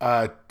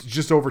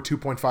just over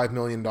 $2.5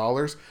 million.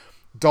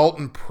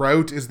 Dalton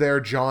Prout is there,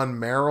 John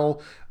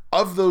Merrill.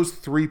 Of those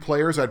three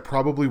players, I'd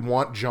probably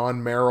want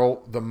John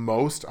Merrill the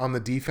most on the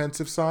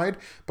defensive side,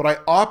 but I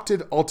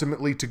opted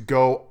ultimately to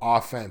go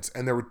offense,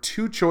 and there were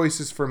two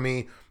choices for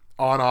me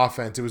on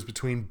offense. It was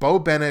between Beau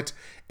Bennett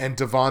and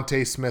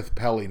Devontae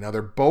Smith-Pelly. Now,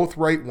 they're both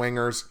right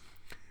wingers,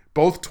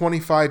 both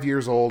 25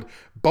 years old.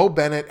 Beau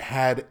Bennett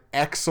had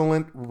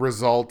excellent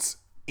results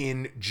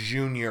in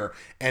junior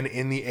and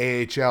in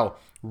the AHL.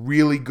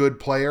 Really good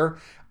player.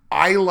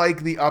 I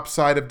like the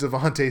upside of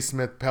Devontae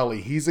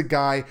Smith-Pelly. He's a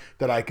guy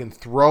that I can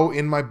throw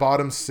in my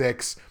bottom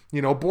six,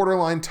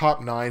 borderline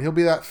top nine. He'll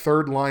be that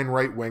third line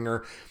right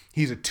winger.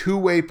 He's a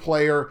two-way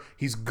player.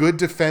 He's good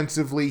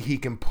defensively. He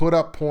can put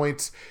up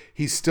points.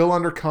 He's still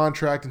under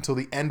contract until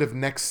the end of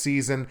next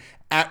season,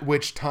 at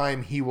which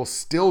time he will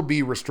still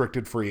be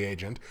restricted free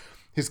agent.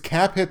 His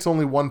cap hit's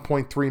only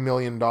 $1.3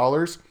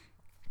 million.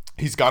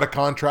 He's got a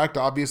contract,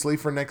 obviously,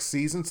 for next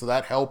season, so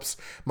that helps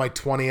my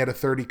 20 out of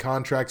 30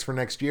 contracts for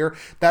next year.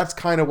 That's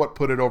kind of what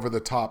put it over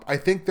the top. I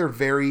think they're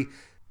very,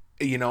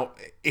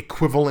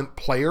 equivalent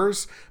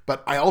players,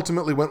 but I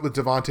ultimately went with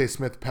Devontae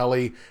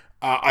Smith-Pelly.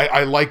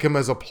 I like him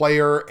as a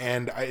player,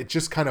 and it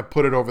just kind of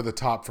put it over the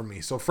top for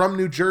me. So from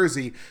New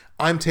Jersey,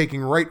 I'm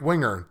taking right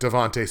winger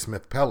Devontae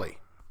Smith-Pelly.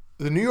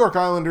 The New York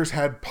Islanders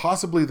had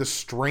possibly the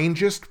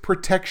strangest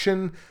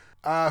protection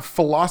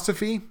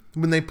philosophy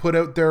when they put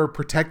out their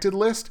protected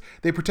list.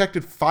 They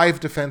protected 5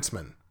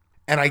 defensemen.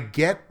 And I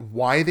get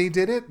why they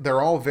did it.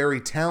 They're all very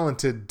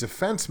talented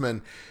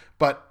defensemen,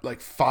 but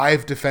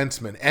 5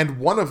 defensemen. And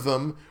one of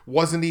them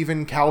wasn't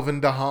even Calvin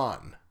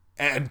DeHaan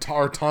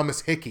or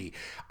Thomas Hickey.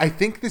 I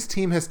think this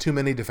team has too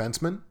many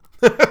defensemen.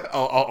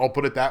 I'll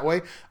put it that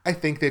way. I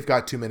think they've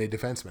got too many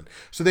defensemen.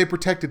 So they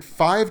protected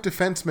 5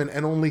 defensemen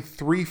and only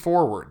 3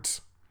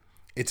 forwards.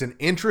 It's an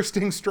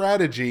interesting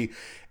strategy.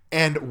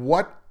 And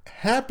what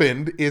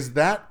happened is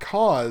that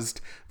caused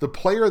the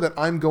player that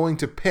I'm going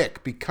to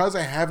pick, because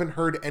I haven't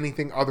heard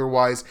anything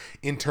otherwise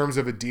in terms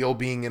of a deal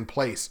being in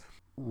place,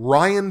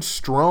 Ryan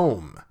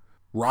Strome.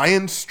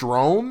 Ryan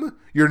Strome?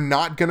 You're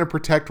not going to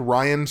protect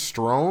Ryan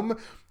Strome?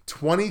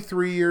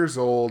 23 years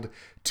old,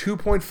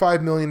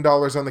 $2.5 million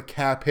on the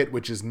cap hit,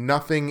 which is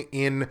nothing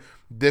in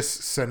this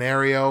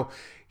scenario.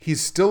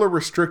 He's still a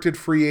restricted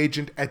free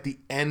agent at the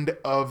end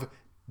of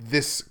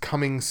this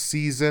coming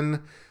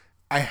season.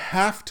 I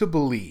have to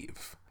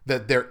believe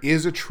that there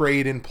is a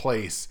trade in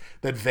place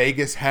that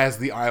Vegas has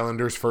the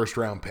Islanders' first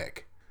round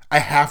pick. I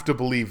have to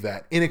believe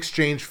that in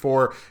exchange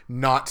for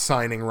not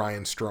signing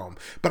Ryan Strome.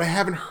 But I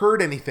haven't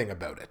heard anything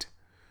about it.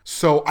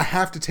 So I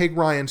have to take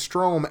Ryan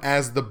Strome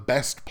as the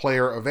best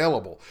player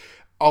available.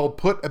 I'll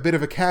put a bit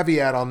of a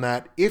caveat on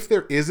that. If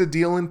there is a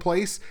deal in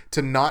place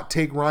to not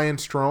take Ryan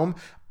Strome,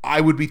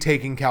 I would be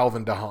taking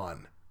Calvin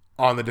DeHaan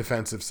on the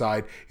defensive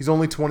side. He's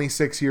only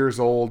 26 years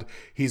old.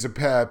 He's a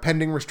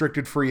pending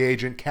restricted free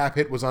agent. Cap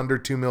hit was under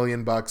 $2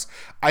 million.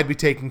 I'd be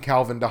taking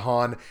Calvin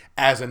DeHaan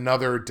as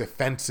another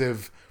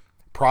defensive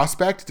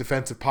prospect,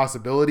 defensive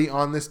possibility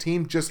on this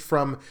team, just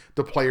from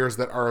the players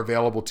that are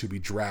available to be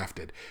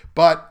drafted.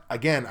 But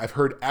again, I've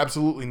heard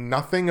absolutely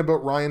nothing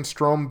about Ryan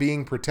Strome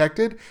being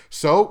protected,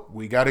 so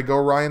we got to go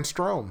Ryan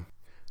Strome.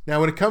 Now,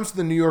 when it comes to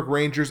the New York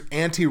Rangers,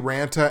 Antti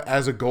Raanta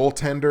as a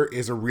goaltender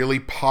is a really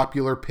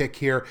popular pick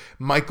here.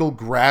 Michael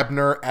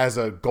Grabner as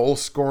a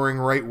goal-scoring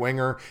right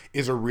winger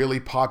is a really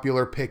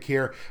popular pick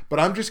here. But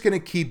I'm just going to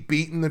keep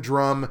beating the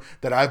drum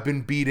that I've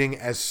been beating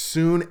as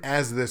soon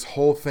as this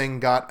whole thing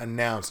got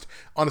announced.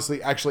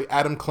 Honestly, actually,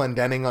 Adam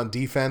Clendening on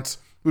defense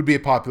would be a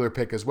popular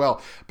pick as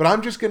well. But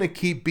I'm just going to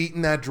keep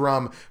beating that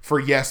drum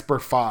for Jesper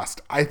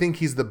Fast. I think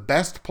he's the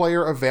best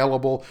player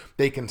available.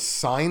 They can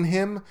sign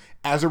him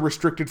as a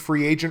restricted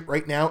free agent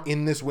right now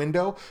in this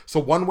window. So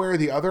one way or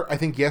the other, I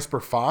think Jesper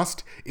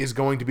Fast is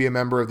going to be a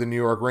member of the New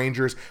York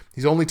Rangers.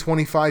 He's only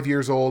 25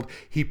 years old.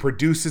 He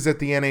produces at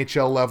the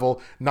NHL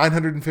level.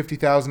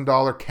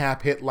 $950,000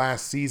 cap hit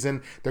last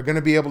season. They're going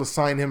to be able to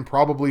sign him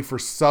probably for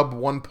sub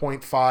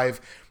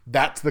 1.5.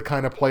 That's the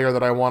kind of player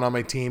that I want on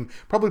my team.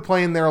 Probably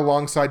playing there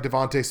alongside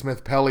Devontae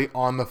Smith-Pelly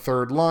on the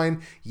third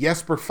line.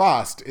 Jesper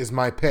Fast is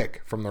my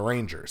pick from the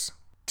Rangers.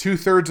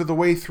 2/3 of the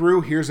way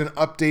through, here's an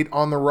update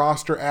on the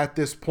roster at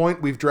this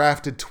point. We've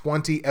drafted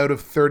 20 out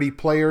of 30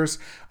 players,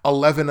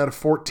 11 out of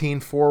 14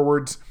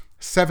 forwards,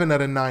 7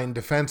 out of 9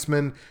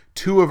 defensemen,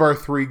 2 of our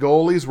 3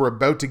 goalies. We're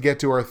about to get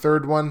to our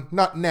third one.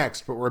 Not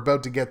next, but we're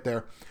about to get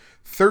there.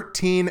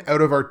 13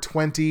 out of our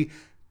 20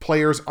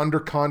 players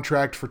under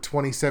contract for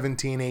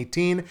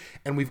 2017-18,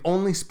 and we've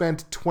only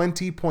spent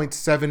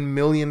 $20.7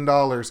 million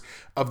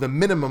of the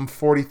minimum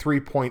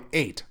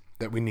 $43.8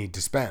 that we need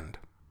to spend.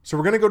 So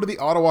we're going to go to the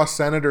Ottawa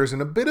Senators,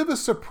 and a bit of a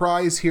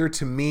surprise here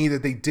to me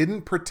that they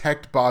didn't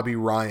protect Bobby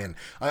Ryan.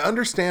 I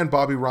understand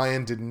Bobby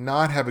Ryan did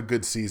not have a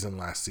good season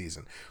last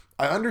season.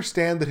 I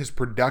understand that his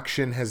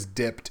production has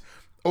dipped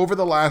over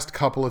the last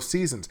couple of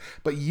seasons,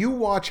 but you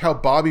watch how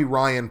Bobby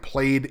Ryan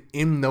played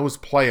in those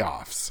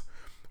playoffs.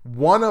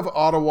 One of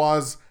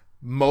Ottawa's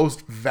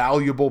most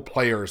valuable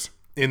players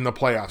in the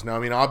playoffs. Now, I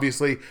mean,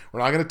 obviously, we're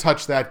not going to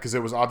touch that because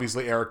it was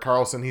obviously Erik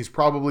Karlsson. He's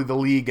probably the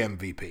league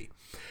MVP.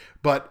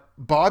 But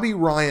Bobby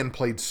Ryan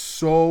played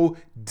so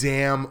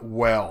damn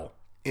well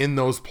in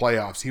those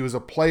playoffs. He was a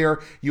player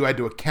you had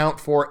to account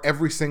for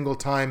every single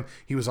time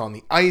he was on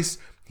the ice.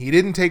 He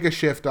didn't take a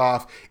shift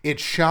off. It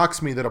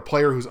shocks me that a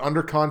player who's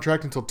under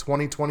contract until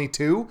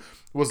 2022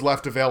 was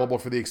left available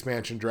for the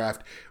expansion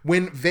draft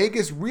when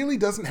Vegas really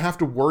doesn't have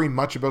to worry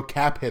much about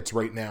cap hits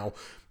right now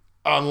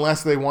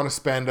unless they want to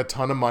spend a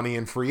ton of money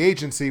in free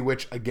agency,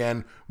 which,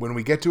 again, when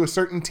we get to a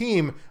certain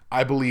team,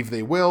 I believe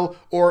they will.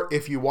 Or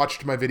if you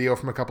watched my video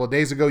from a couple of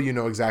days ago, you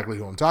know exactly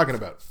who I'm talking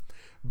about.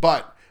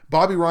 But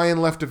Bobby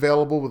Ryan left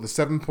available with a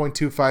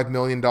 $7.25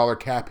 million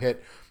cap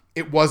hit.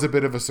 It was a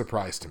bit of a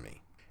surprise to me.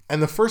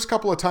 And the first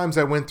couple of times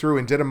I went through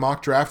and did a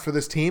mock draft for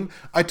this team,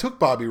 I took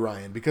Bobby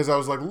Ryan because I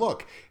was like,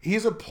 look,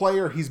 he's a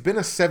player. He's been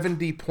a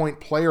 70-point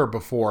player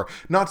before.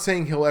 Not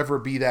saying he'll ever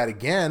be that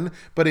again,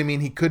 but I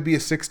mean, he could be a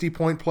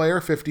 60-point player,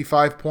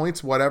 55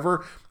 points,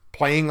 whatever,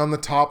 playing on the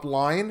top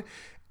line.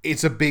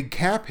 It's a big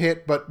cap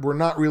hit, but we're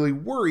not really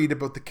worried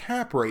about the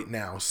cap right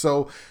now.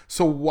 So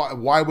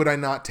why would I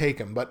not take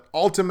him? But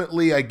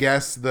ultimately, I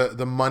guess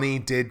the money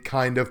did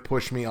kind of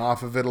push me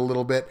off of it a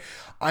little bit.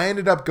 I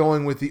ended up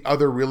going with the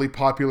other really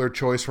popular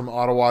choice from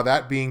Ottawa,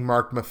 that being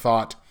Marc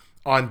Methot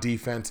on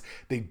defense.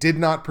 They did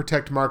not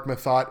protect Marc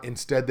Methot.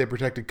 Instead, they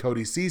protected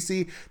Cody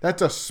Ceci.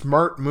 That's a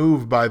smart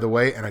move, by the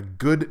way, and a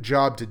good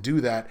job to do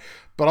that.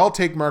 But I'll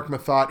take Marc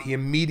Methot. He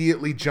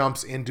immediately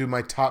jumps into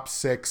my top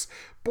 6,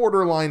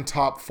 borderline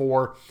top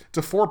 4. It's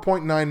a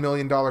 $4.9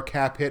 million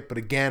cap hit, but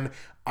again,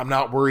 I'm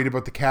not worried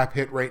about the cap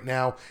hit right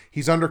now.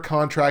 He's under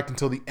contract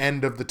until the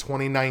end of the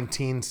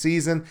 2019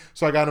 season,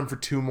 so I got him for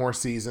 2 more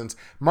seasons.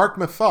 Marc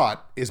Methot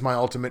is my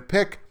ultimate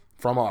pick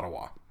from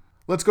Ottawa.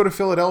 Let's go to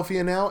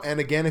Philadelphia now, and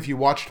again, if you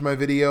watched my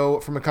video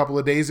from a couple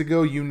of days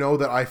ago, you know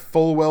that I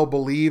full well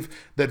believe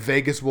that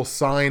Vegas will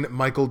sign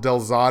Michael Del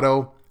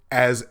Zotto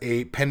as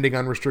a pending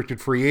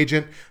unrestricted free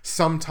agent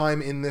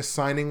sometime in this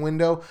signing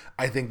window.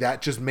 I think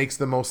that just makes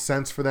the most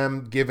sense for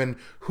them given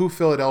who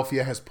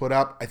Philadelphia has put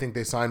up. I think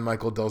they signed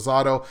Michael Del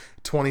Zotto,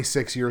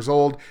 26 years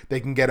old. They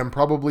can get him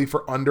probably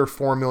for under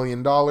 $4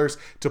 million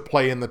to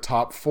play in the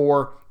top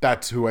 4.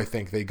 That's who I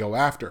think they go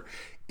after.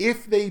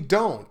 If they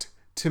don't,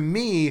 to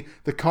me,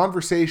 the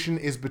conversation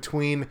is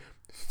between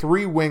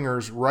 3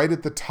 wingers right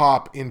at the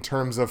top in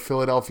terms of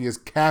Philadelphia's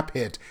cap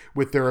hit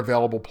with their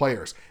available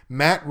players.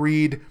 Matt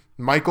Reed,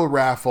 Michael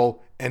Raffl,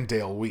 and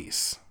Dale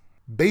Weiss.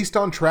 Based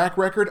on track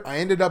record, I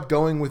ended up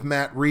going with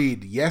Matt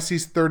Reed. Yes,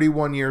 he's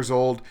 31 years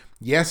old.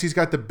 Yes, he's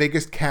got the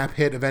biggest cap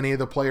hit of any of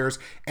the players.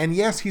 And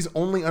yes, he's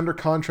only under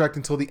contract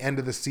until the end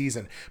of the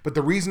season. But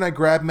the reason I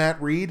grabbed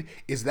Matt Reed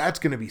is that's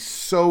going to be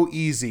so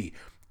easy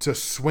to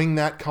swing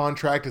that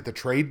contract at the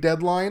trade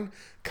deadline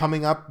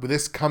coming up with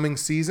this coming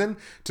season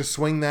to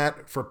swing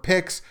that for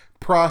picks,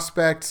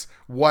 prospects,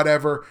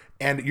 whatever,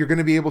 and you're going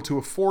to be able to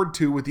afford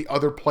to with the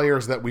other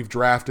players that we've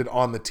drafted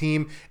on the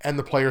team and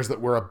the players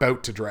that we're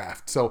about to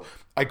draft. So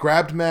I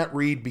grabbed Matt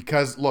Reed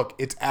because, look,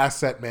 it's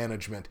asset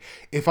management.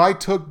 If I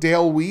took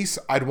Dale Weiss,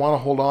 I'd want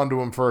to hold on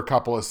to him for a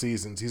couple of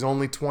seasons. He's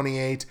only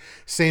 28.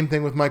 Same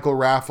thing with Michael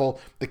Raffle.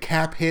 The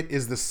cap hit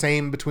is the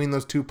same between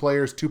those two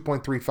players,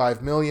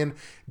 $2.35 million.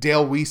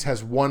 Dale Weiss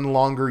has one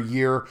longer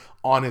year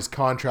on his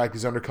contract.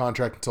 He's under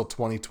contract until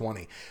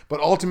 2020. But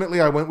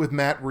ultimately, I went with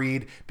Matt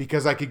Reed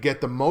because I could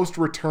get the most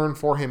return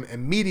for him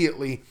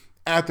immediately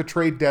at the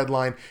trade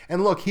deadline.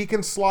 And look, he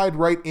can slide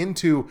right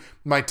into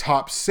my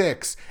top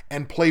 6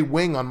 and play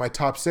wing on my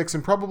top 6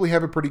 and probably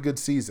have a pretty good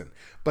season.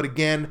 But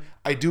again,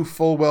 I do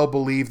full well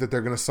believe that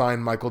they're going to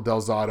sign Michael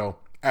Del Zotto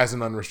as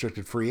an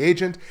unrestricted free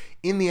agent.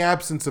 In the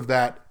absence of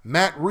that,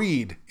 Matt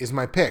Reed is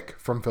my pick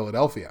from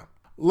Philadelphia.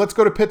 Let's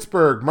go to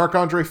Pittsburgh.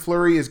 Marc-Andre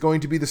Fleury is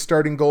going to be the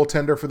starting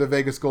goaltender for the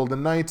Vegas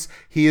Golden Knights.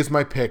 He is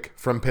my pick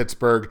from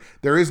Pittsburgh.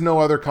 There is no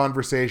other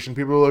conversation.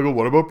 People are like, oh,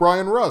 what about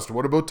Brian Rust?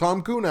 What about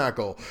Tom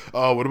Kuhnackel?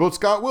 What about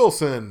Scott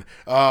Wilson?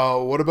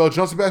 What about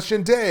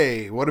Jean-Sebastien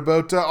Day? What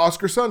about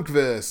Oscar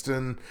Sundqvist?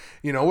 And,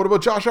 what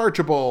about Josh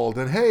Archibald?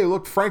 And, hey,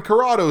 look, Frank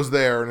Corrado's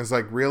there. And it's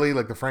like, really?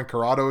 Like the Frank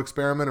Corrado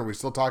experiment? Are we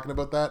still talking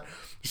about that?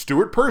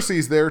 Stuart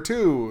Percy's there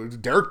too.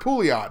 Derek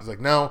Pouliot. It's like,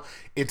 no,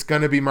 it's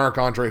going to be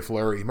Marc-Andre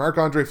Fleury.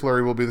 Marc-Andre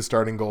Fleury will be the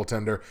starting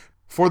goaltender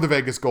for the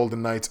Vegas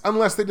Golden Knights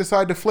unless they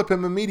decide to flip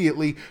him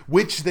immediately,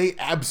 which they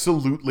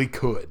absolutely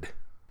could.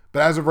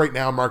 But as of right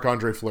now,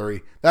 Marc-Andre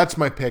Fleury, that's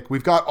my pick.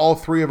 We've got all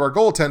 3 of our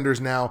goaltenders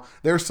now.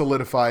 They're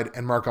solidified,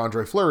 and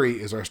Marc-Andre Fleury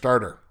is our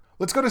starter.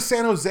 Let's go to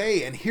San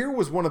Jose, and here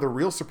was one of the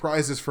real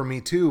surprises for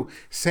me too.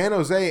 San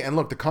Jose, and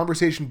look, the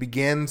conversation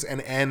begins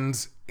and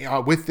ends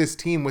with this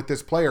team, with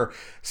this player.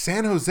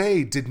 San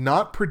Jose did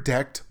not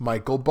protect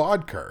Michael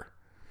Bodker,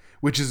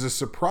 which is a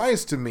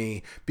surprise to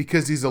me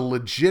because he's a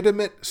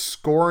legitimate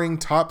scoring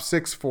top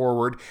 6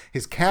 forward.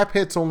 His cap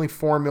hit's only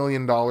 $4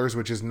 million,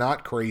 which is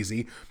not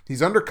crazy.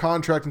 He's under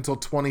contract until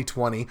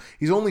 2020.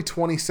 He's only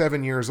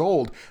 27 years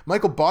old.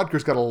 Michael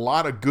Bodker's got a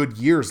lot of good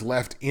years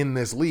left in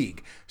this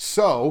league.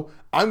 So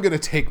I'm going to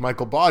take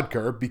Michael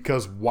Bodker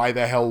because why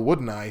the hell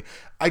wouldn't I?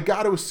 I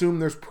got to assume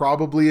there's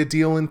probably a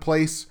deal in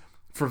place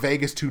for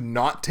Vegas to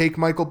not take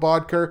Michael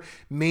Bodker,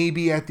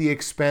 maybe at the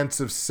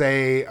expense of,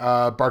 say,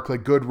 Barclay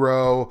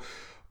Goodrow,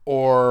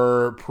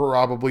 or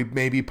probably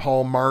maybe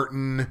Paul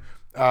Martin,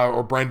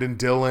 or Brendan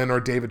Dillon, or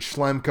David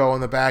Schlemko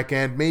on the back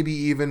end, maybe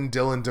even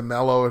Dylan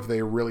DeMello if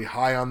they're really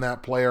high on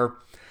that player.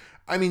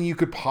 I mean, you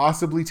could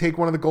possibly take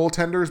one of the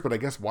goaltenders, but I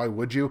guess why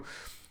would you?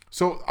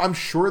 So I'm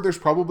sure there's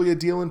probably a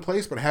deal in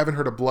place, but I haven't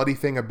heard a bloody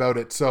thing about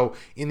it. So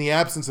in the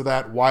absence of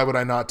that, why would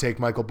I not take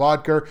Michael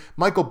Bodker?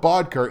 Michael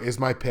Bodker is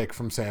my pick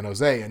from San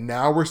Jose, and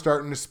now we're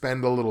starting to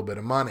spend a little bit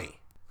of money.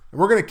 And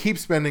we're going to keep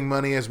spending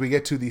money as we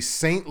get to the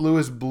St.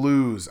 Louis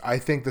Blues. I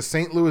think the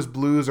St. Louis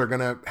Blues are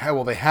going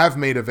to they have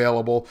made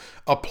available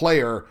a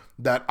player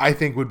that I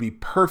think would be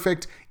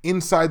perfect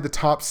inside the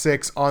top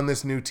 6 on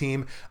this new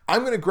team.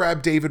 I'm going to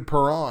grab David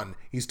Perron.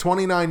 He's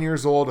 29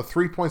 years old, a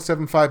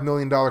 $3.75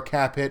 million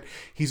cap hit.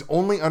 He's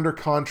only under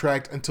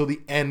contract until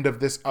the end of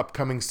this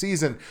upcoming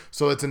season.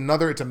 So it's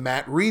a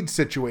Matt Reed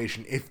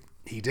situation. If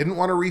he didn't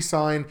want to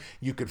re-sign,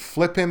 you could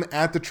flip him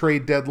at the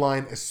trade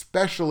deadline,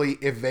 especially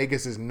if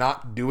Vegas is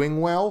not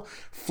doing well.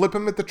 Flip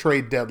him at the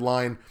trade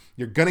deadline.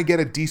 You're going to get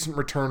a decent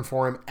return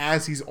for him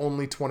as he's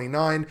only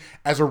 29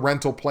 as a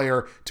rental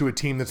player to a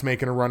team that's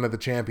making a run of the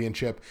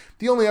championship.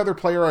 The only other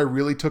player I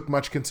really took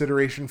much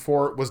consideration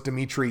for was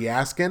Dmitry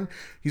Yaskin.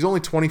 He's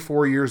only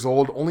 24 years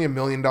old, only $1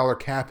 million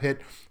cap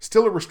hit,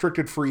 still a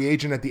restricted free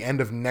agent at the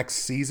end of next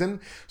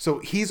season. So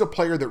he's a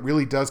player that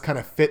really does kind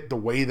of fit the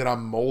way that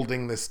I'm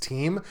molding this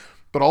team.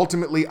 But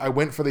ultimately, I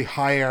went for the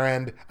higher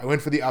end. I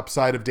went for the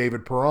upside of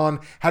David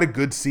Perron. Had a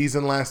good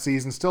season last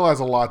season. Still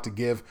has a lot to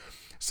give.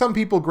 Some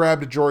people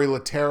grabbed Jori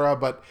Lehtera,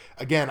 but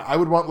again, I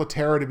would want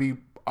Lehtera to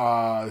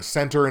be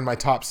center in my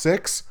top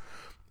 6.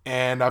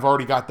 And I've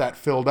already got that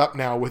filled up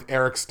now with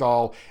Eric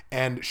Staal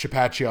and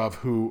Shepachyov,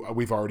 who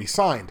we've already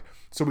signed.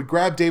 So we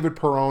grabbed David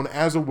Perron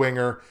as a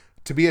winger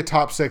to be a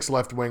top 6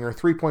 left winger,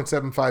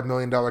 $3.75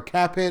 million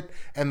cap hit,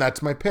 and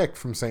that's my pick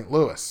from St.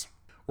 Louis.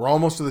 We're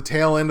almost to the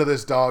tail end of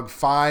this, dog.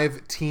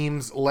 5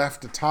 teams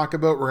left to talk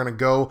about. We're going to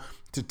go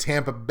to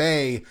Tampa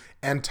Bay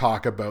and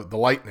talk about the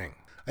Lightning.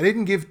 I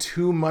didn't give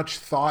too much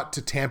thought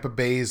to Tampa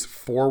Bay's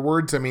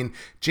forwards. I mean,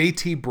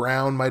 JT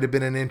Brown might have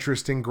been an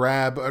interesting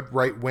grab at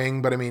right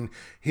wing, but I mean,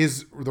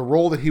 the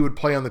role that he would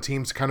play on the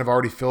team's kind of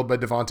already filled by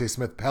Devontae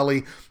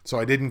Smith-Pelly, so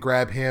I didn't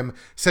grab him.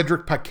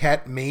 Cedric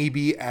Paquette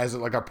maybe as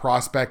like a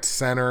prospect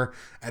center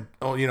at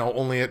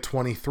only at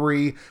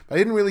 23, but I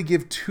didn't really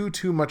give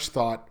too much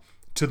thought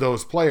to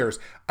those players.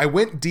 I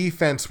went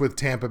defense with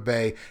Tampa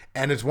Bay,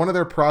 and it's one of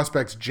their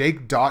prospects,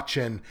 Jake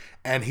Dotchin,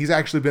 and he's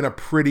actually been a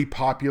pretty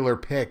popular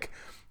pick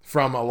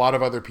from a lot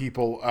of other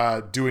people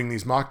doing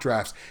these mock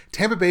drafts.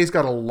 Tampa Bay's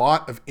got a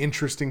lot of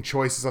interesting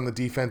choices on the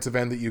defensive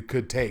end that you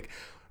could take.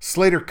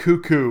 Slater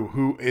Cuckoo,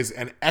 who is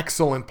an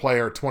excellent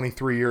player,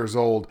 23 years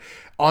old.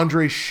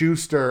 Andre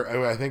Schuster,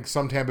 who I think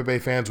some Tampa Bay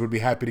fans would be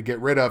happy to get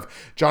rid of.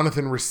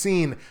 Jonathan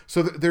Racine.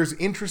 So there's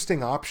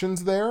interesting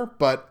options there,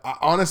 but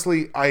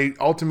honestly, I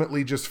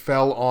ultimately just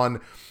fell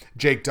on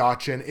Jake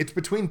Dotchin. It's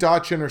between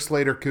Dotchin or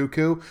Slater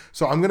Cuckoo,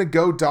 so I'm going to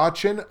go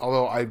Dotchin,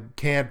 although I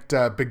can't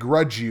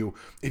begrudge you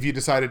if you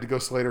decided to go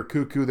Slater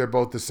Cuckoo. They're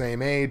both the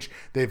same age.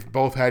 They've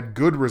both had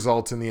good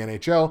results in the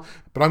NHL,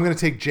 but I'm going to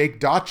take Jake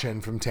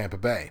Dotchin from Tampa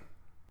Bay.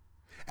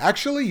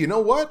 Actually, you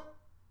know what?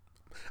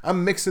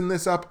 I'm mixing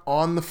this up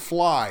on the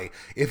fly.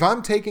 If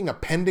I'm taking a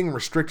pending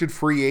restricted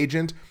free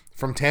agent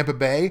from Tampa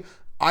Bay,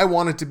 I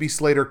want it to be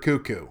Slater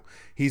Cuckoo.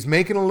 He's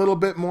making a little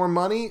bit more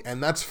money,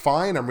 and that's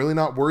fine. I'm really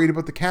not worried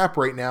about the cap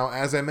right now.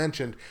 As I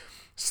mentioned,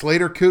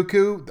 Slater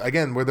Cuckoo,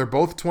 again, where they're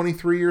both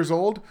 23 years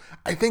old,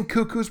 I think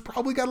Cuckoo's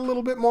probably got a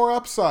little bit more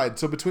upside.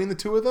 So between the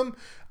two of them,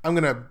 I'm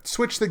going to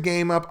switch the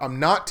game up. I'm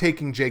not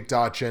taking Jake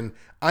Dotchin.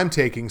 I'm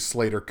taking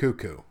Slater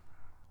Cuckoo.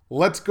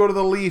 Let's go to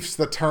the Leafs,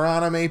 the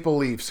Toronto Maple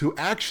Leafs, who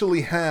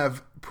actually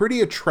have pretty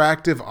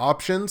attractive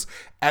options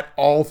at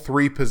all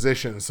three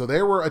positions. So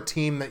they were a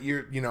team that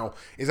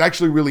is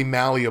actually really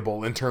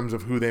malleable in terms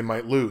of who they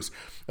might lose.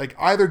 Like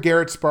either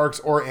Garrett Sparks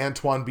or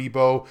Antoine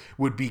Bibeau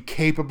would be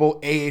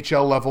capable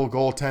AHL level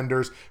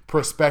goaltenders,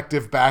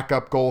 prospective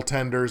backup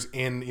goaltenders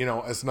in,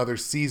 as another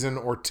season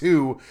or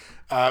two.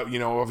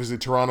 Obviously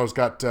Toronto's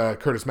got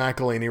Curtis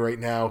McElhinney right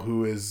now,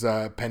 who is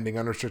pending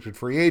unrestricted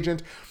free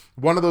agent.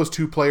 One of those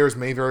two players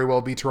may very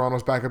well be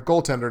Toronto's backup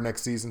goaltender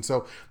next season.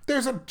 So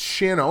there's a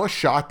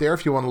shot there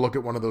if you want to look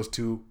at one of those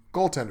two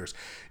goaltenders.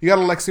 You got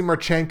Alexei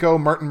Marchenko,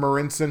 Martin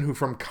Marincin, who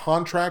from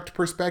contract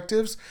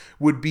perspectives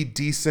would be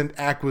decent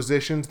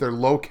acquisitions. They're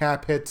low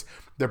cap hits.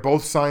 They're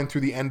both signed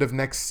through the end of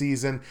next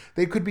season.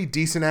 They could be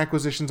decent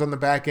acquisitions on the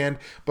back end,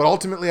 but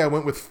ultimately I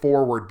went with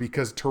forward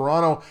because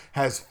Toronto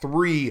has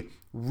three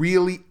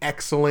really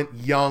excellent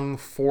young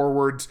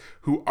forwards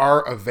who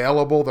are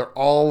available. They're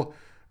all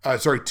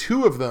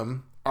two of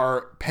them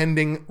are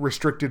pending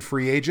restricted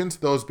free agents,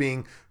 those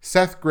being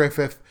Seth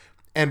Griffith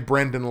and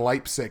Brendan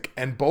Leipsic.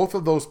 And both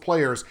of those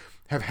players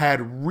have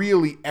had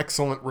really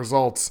excellent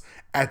results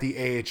at the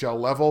AHL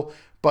level.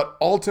 But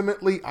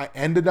ultimately, I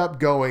ended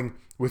up going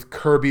with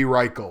Kirby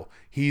Reichel.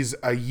 He's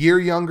a year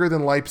younger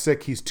than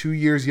Leipsic. He's 2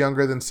 years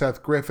younger than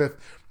Seth Griffith.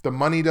 The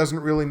money doesn't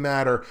really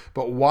matter.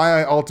 But why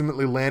I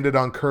ultimately landed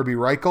on Kirby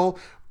Reichel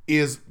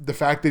is the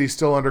fact that he's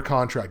still under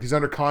contract. He's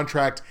under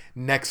contract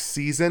next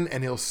season,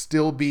 and he'll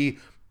still be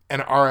an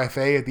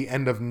RFA at the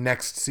end of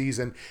next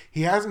season.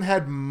 He hasn't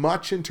had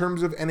much in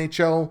terms of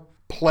NHL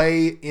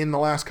play in the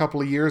last couple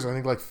of years. I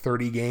think like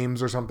 30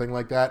 games or something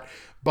like that.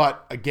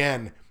 But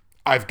again,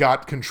 I've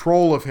got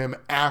control of him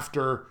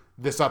after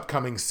this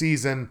upcoming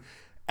season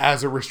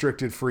as a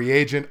restricted free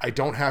agent. I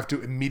don't have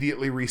to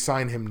immediately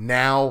re-sign him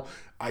now.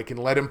 I can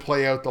let him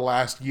play out the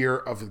last year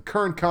of the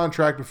current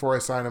contract before I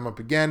sign him up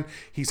again.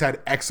 He's had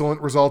excellent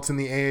results in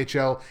the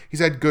AHL. He's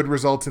had good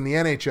results in the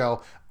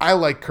NHL. I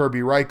like Kirby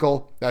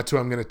Reichel. That's who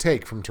I'm going to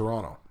take from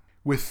Toronto.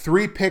 With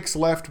 3 picks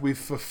left, we've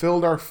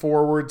fulfilled our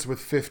forwards with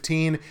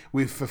 15.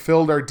 We've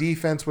fulfilled our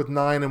defense with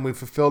 9, and we've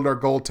fulfilled our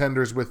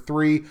goaltenders with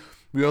 3.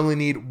 We only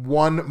need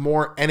one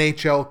more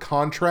NHL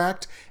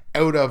contract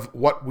out of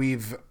what we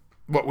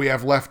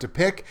have left to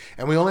pick,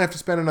 and we only have to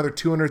spend another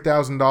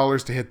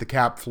 $200,000 to hit the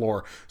cap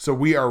floor. So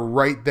we are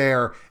right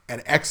there,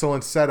 an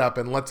excellent setup,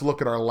 and let's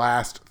look at our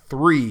last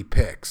 3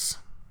 picks.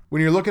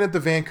 When you're looking at the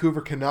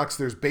Vancouver Canucks,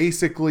 there's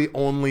basically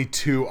only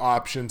 2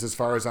 options as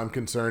far as I'm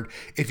concerned.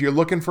 If you're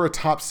looking for a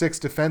top 6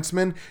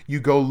 defenseman, you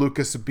go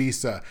Lucas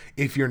Sabisa.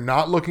 If you're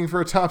not looking for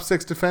a top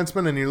 6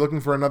 defenseman and you're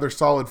looking for another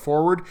solid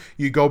forward,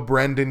 you go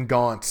Brendan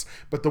Gaunce.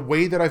 But the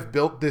way that I've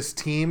built this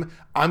team,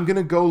 I'm going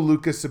to go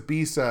Lucas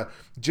Sabisa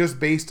just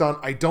based on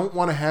I don't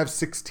want to have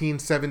 16,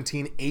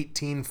 17,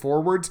 18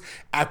 forwards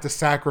at the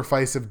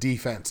sacrifice of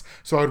defense.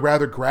 So I'd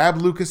rather grab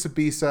Lucas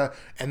Sabisa,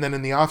 and then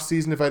in the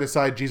offseason, if I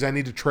decide, geez, I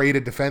need to trade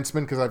a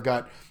defenseman because I've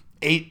got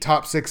 8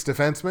 top 6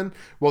 defensemen,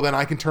 well, then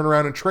I can turn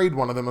around and trade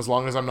one of them as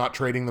long as I'm not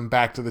trading them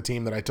back to the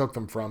team that I took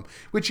them from,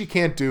 which you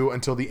can't do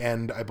until the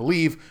end, I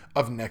believe,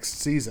 of next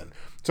season.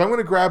 So I'm going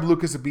to grab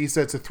Lucas Sabisa.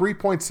 It's a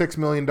 $3.6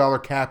 million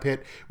cap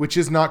hit, which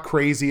is not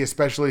crazy,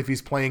 especially if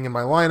he's playing in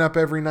my lineup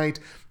every night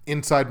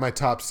inside my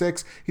top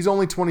 6. He's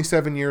only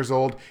 27 years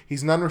old.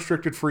 He's an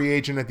unrestricted free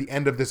agent at the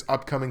end of this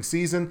upcoming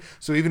season.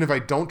 So even if I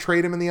don't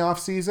trade him in the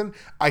offseason,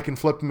 I can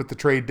flip him at the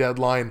trade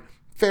deadline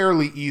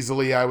fairly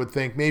easily, I would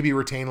think. Maybe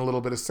retain a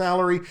little bit of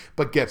salary,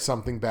 but get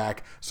something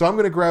back. So I'm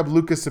going to grab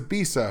Lucas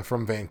Sabisa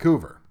from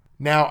Vancouver.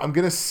 Now, I'm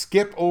going to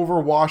skip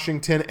over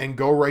Washington and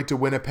go right to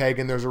Winnipeg,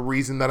 and there's a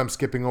reason that I'm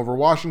skipping over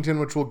Washington,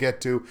 which we'll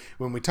get to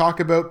when we talk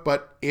about,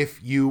 but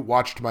if you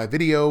watched my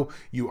video,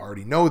 you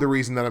already know the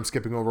reason that I'm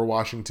skipping over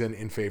Washington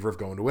in favor of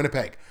going to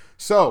Winnipeg.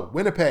 So,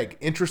 Winnipeg,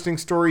 interesting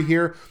story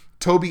here.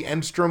 Toby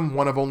Enstrom,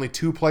 one of only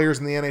 2 players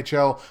in the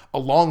NHL,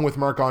 along with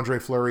Marc-Andre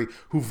Fleury,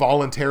 who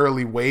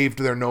voluntarily waived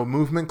their no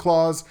movement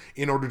clause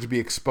in order to be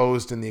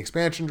exposed in the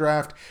expansion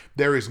draft.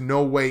 There is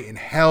no way in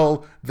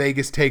hell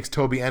Vegas takes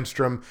Toby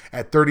Enstrom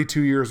at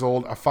 32 years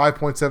old, a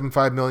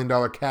 $5.75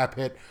 million cap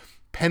hit,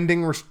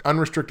 pending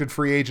unrestricted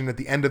free agent at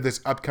the end of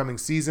this upcoming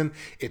season.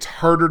 It's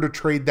harder to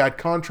trade that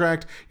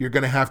contract. You're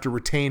going to have to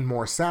retain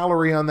more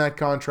salary on that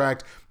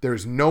contract.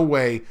 There's no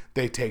way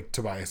they take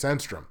Tobias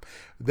Enstrom.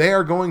 They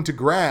are going to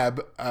grab,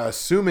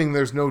 assuming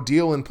there's no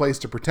deal in place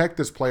to protect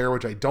this player,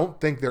 which I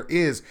don't think there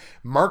is,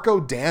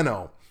 Marco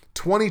Dano,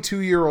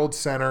 22-year-old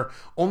center,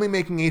 only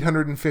making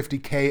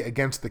 $850K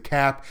against the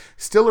cap,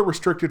 still a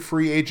restricted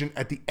free agent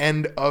at the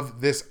end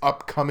of this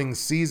upcoming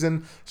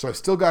season, so I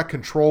still got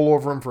control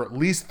over him for at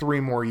least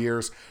 3 more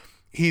years.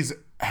 He's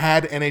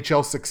had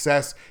NHL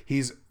success.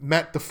 He's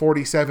met the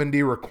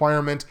 40-70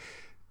 requirement.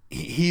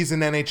 He's an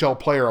NHL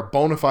player, a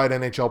bona fide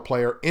NHL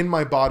player in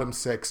my bottom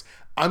 6.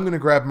 I'm going to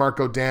grab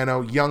Marco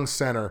Dano, young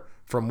center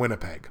from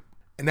Winnipeg.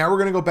 And now we're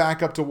going to go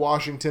back up to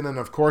Washington, and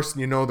of course,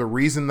 you know, the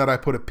reason that I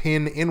put a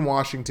pin in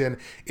Washington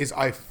is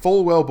I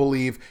full well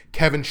believe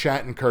Kevin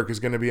Shattenkirk is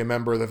going to be a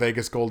member of the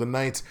Vegas Golden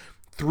Knights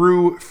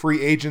through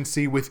free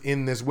agency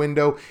within this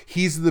window.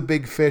 He's the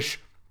big fish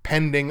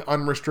pending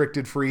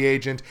unrestricted free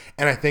agent,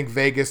 and I think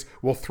Vegas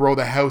will throw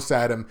the house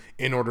at him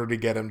in order to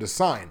get him to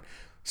sign.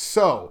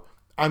 So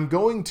I'm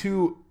going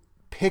to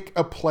pick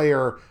a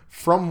player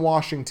from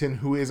Washington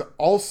who is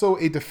also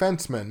a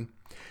defenseman.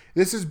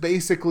 This is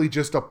basically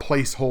just a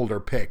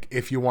placeholder pick,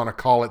 if you want to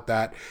call it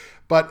that.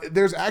 But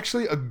there's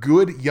actually a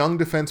good young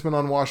defenseman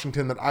on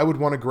Washington that I would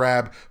want to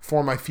grab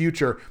for my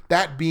future,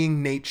 that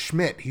being Nate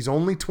Schmidt. He's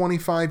only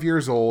 25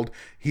 years old.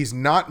 He's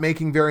not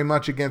making very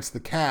much against the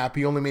cap.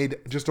 He only made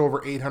just over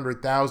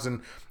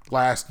 $800,000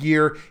 last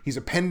year. He's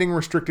a pending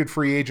restricted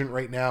free agent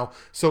right now.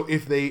 So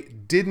if they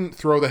didn't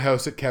throw the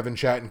house at Kevin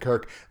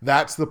Shattenkirk,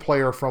 that's the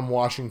player from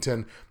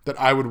Washington that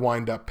I would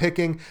wind up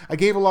picking. I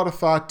gave a lot of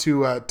thought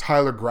to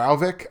Tyler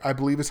Grauvick, I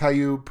believe is how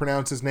you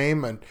pronounce his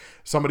name. And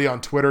somebody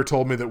on Twitter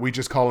told me that we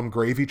just call him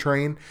Gravy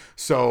Train.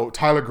 So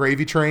Tyler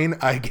Gravy Train,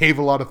 I gave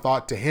a lot of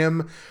thought to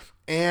him.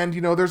 And,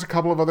 you know, there's a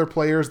couple of other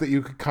players that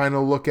you could kind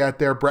of look at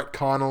there. Brett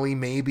Connolly,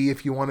 maybe,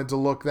 if you wanted to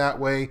look that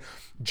way.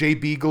 Jay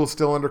Beagle is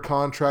still under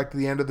contract at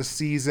the end of the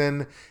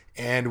season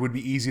and would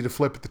be easy to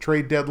flip at the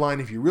trade deadline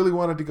if you really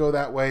wanted to go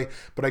that way.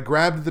 But I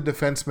grabbed the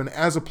defenseman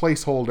as a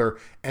placeholder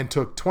and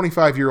took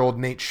 25-year-old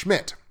Nate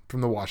Schmidt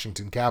from the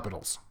Washington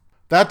Capitals.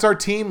 That's our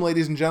team,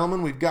 ladies and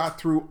gentlemen. We've got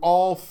through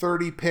all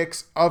 30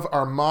 picks of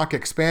our mock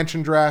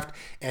expansion draft,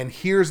 and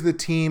here's the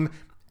team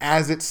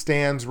as it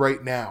stands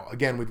right now.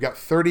 Again, we've got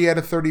 30 out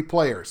of 30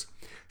 players,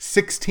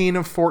 16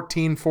 of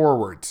 14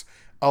 forwards,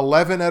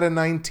 11 out of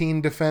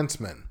 19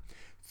 defensemen,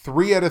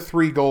 3 out of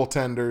 3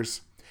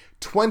 goaltenders,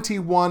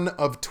 21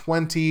 of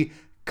 20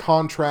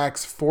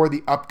 contracts for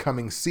the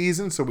upcoming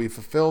season, so we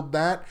fulfilled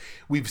that.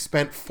 We've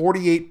spent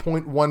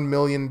 $48.1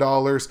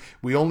 million.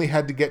 We only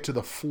had to get to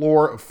the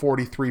floor of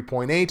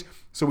 43.8,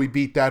 so we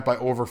beat that by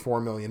over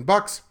 $4 million.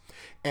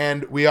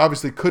 And we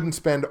obviously couldn't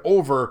spend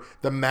over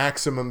the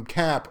maximum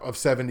cap of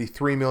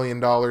 $73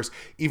 million,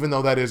 even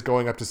though that is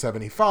going up to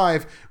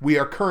 75. We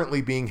are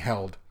currently being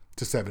held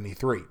to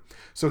 73.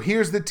 So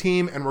here's the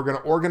team, and we're going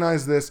to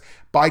organize this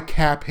by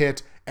cap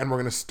hit, and we're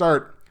going to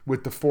start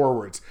with the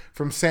forwards.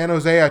 From San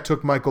Jose, I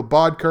took Michael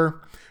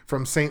Bodker.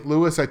 From St.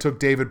 Louis, I took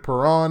David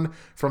Perron.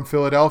 From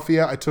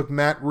Philadelphia, I took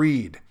Matt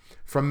Reed.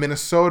 From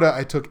Minnesota,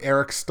 I took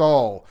Eric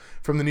Stahl.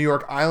 From the New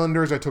York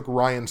Islanders, I took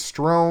Ryan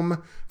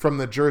Strome. From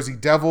the Jersey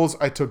Devils,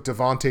 I took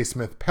Devontae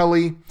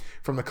Smith-Pelly.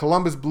 From the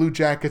Columbus Blue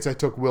Jackets, I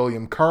took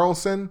William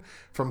Karlsson.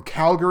 From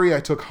Calgary, I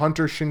took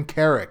Hunter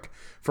Shinkaruk.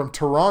 From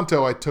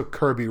Toronto, I took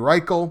Kirby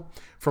Reichel.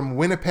 From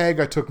Winnipeg,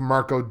 I took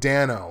Marco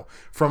Dano.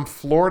 From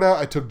Florida,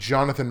 I took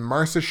Jonathan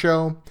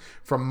Marchessault.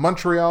 From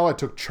Montreal, I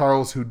took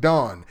Charles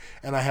Hudon.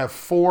 And I have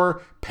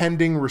 4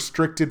 pending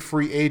restricted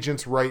free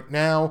agents right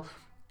now.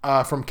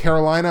 From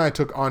Carolina, I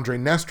took Andre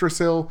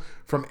Nestrasil.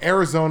 From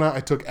Arizona,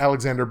 I took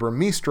Alexander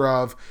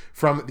Burmistrov.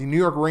 From the New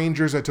York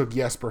Rangers, I took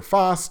Jesper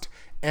Fast.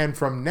 And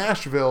from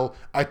Nashville,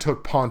 I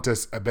took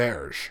Pontus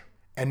Eberge.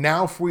 And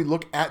now if we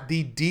look at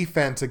the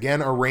defense,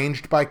 again,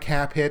 arranged by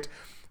cap hit.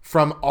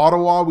 From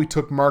Ottawa, we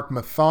took Mark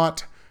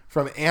Mathot.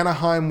 From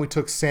Anaheim, we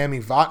took Sami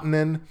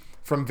Vatanen.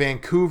 From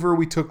Vancouver,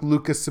 we took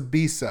Lucas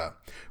Sabisa.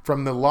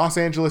 From the Los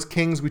Angeles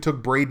Kings, we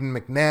took Braden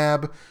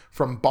McNabb.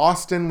 From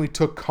Boston, we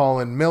took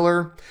Colin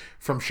Miller.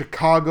 From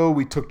Chicago,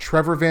 we took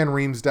Trevor Van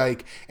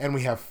Riemsdyk. And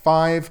we have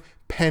 5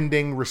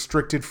 pending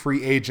restricted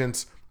free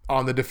agents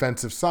on the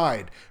defensive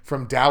side.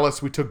 From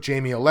Dallas, we took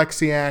Jamie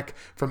Oleksiak.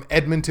 From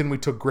Edmonton, we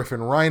took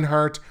Griffin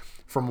Reinhart.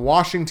 From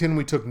Washington,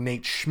 we took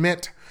Nate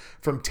Schmidt.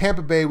 From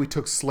Tampa Bay, we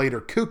took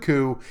Slater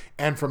Cuckoo.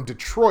 And from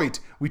Detroit,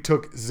 we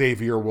took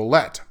Xavier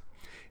Ouellet.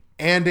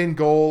 And in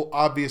goal,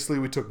 obviously,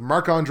 we took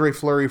Marc-Andre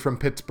Fleury from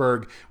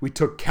Pittsburgh. We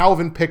took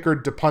Calvin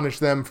Pickard to punish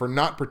them for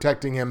not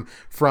protecting him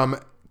from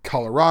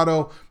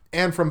Colorado.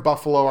 And from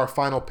Buffalo, our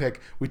final pick,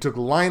 we took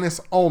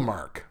Linus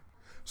Ullmark.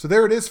 So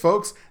there it is,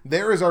 folks.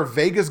 There is our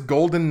Vegas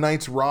Golden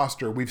Knights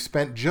roster. We've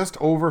spent just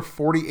over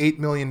 $48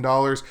 million.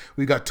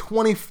 We've got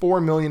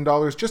 $24 million,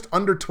 just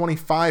under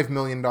 $25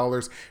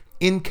 million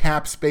in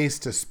cap space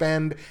to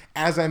spend.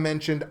 As I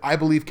mentioned, I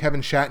believe Kevin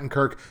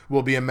Shattenkirk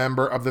will be a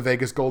member of the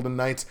Vegas Golden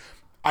Knights.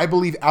 I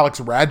believe Alex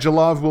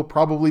Radulov will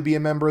probably be a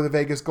member of the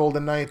Vegas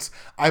Golden Knights.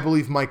 I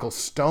believe Michael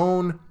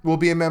Stone will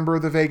be a member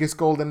of the Vegas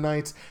Golden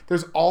Knights.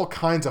 There's all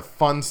kinds of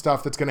fun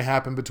stuff that's going to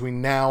happen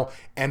between now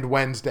and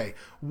Wednesday.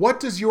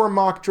 What does your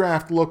mock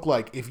draft look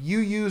like? If you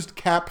used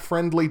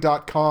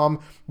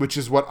capfriendly.com, which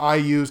is what I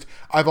used,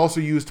 I've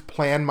also used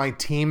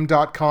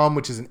planmyteam.com,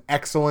 which is an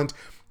excellent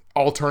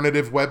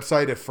alternative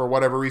website if for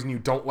whatever reason you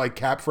don't like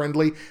Cap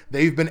Friendly.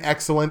 They've been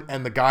excellent,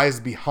 and the guys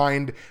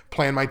behind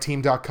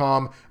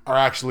planmyteam.com are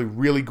actually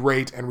really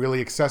great and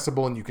really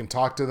accessible, and you can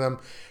talk to them.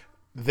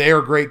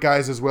 They're great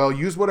guys as well.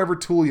 Use whatever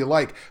tool you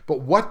like. But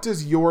what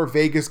does your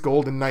Vegas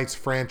Golden Knights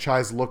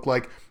franchise look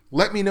like?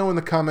 Let me know in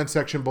the comment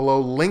section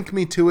below. Link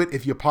me to it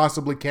if you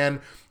possibly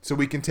can so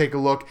we can take a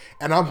look.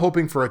 And I'm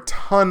hoping for a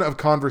ton of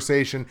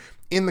conversation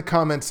in the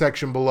comment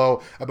section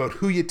below about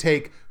who you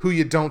take, who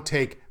you don't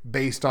take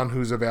based on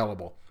who's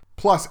available.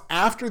 Plus,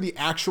 after the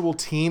actual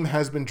team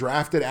has been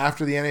drafted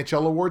after the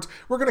NHL awards,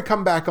 we're going to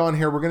come back on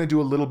here. We're going to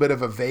do a little bit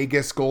of a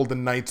Vegas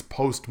Golden Knights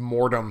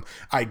post-mortem,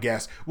 I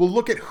guess. We'll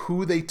look at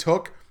who they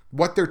took,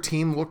 what their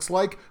team looks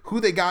like, who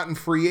they got in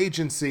free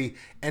agency,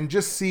 and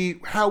just see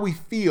how we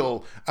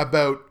feel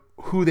about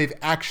who they've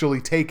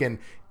actually taken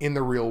in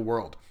the real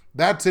world.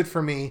 That's it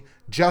for me,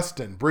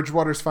 Justin,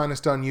 Bridgewater's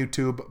Finest on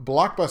YouTube,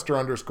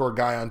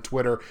 Blockbuster_guy on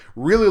Twitter.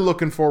 Really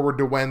looking forward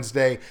to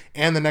Wednesday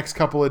and the next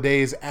couple of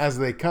days as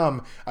they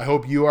come. I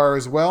hope you are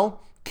as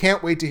well.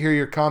 Can't wait to hear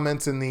your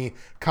comments in the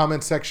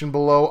comment section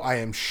below. I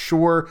am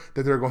sure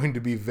that they're going to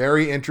be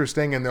very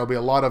interesting, and there'll be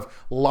a lot of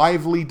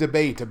lively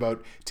debate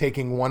about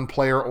taking one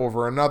player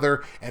over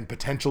another and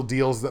potential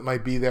deals that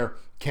might be there.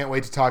 Can't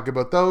wait to talk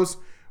about those.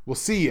 We'll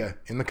see you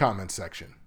in the comments section.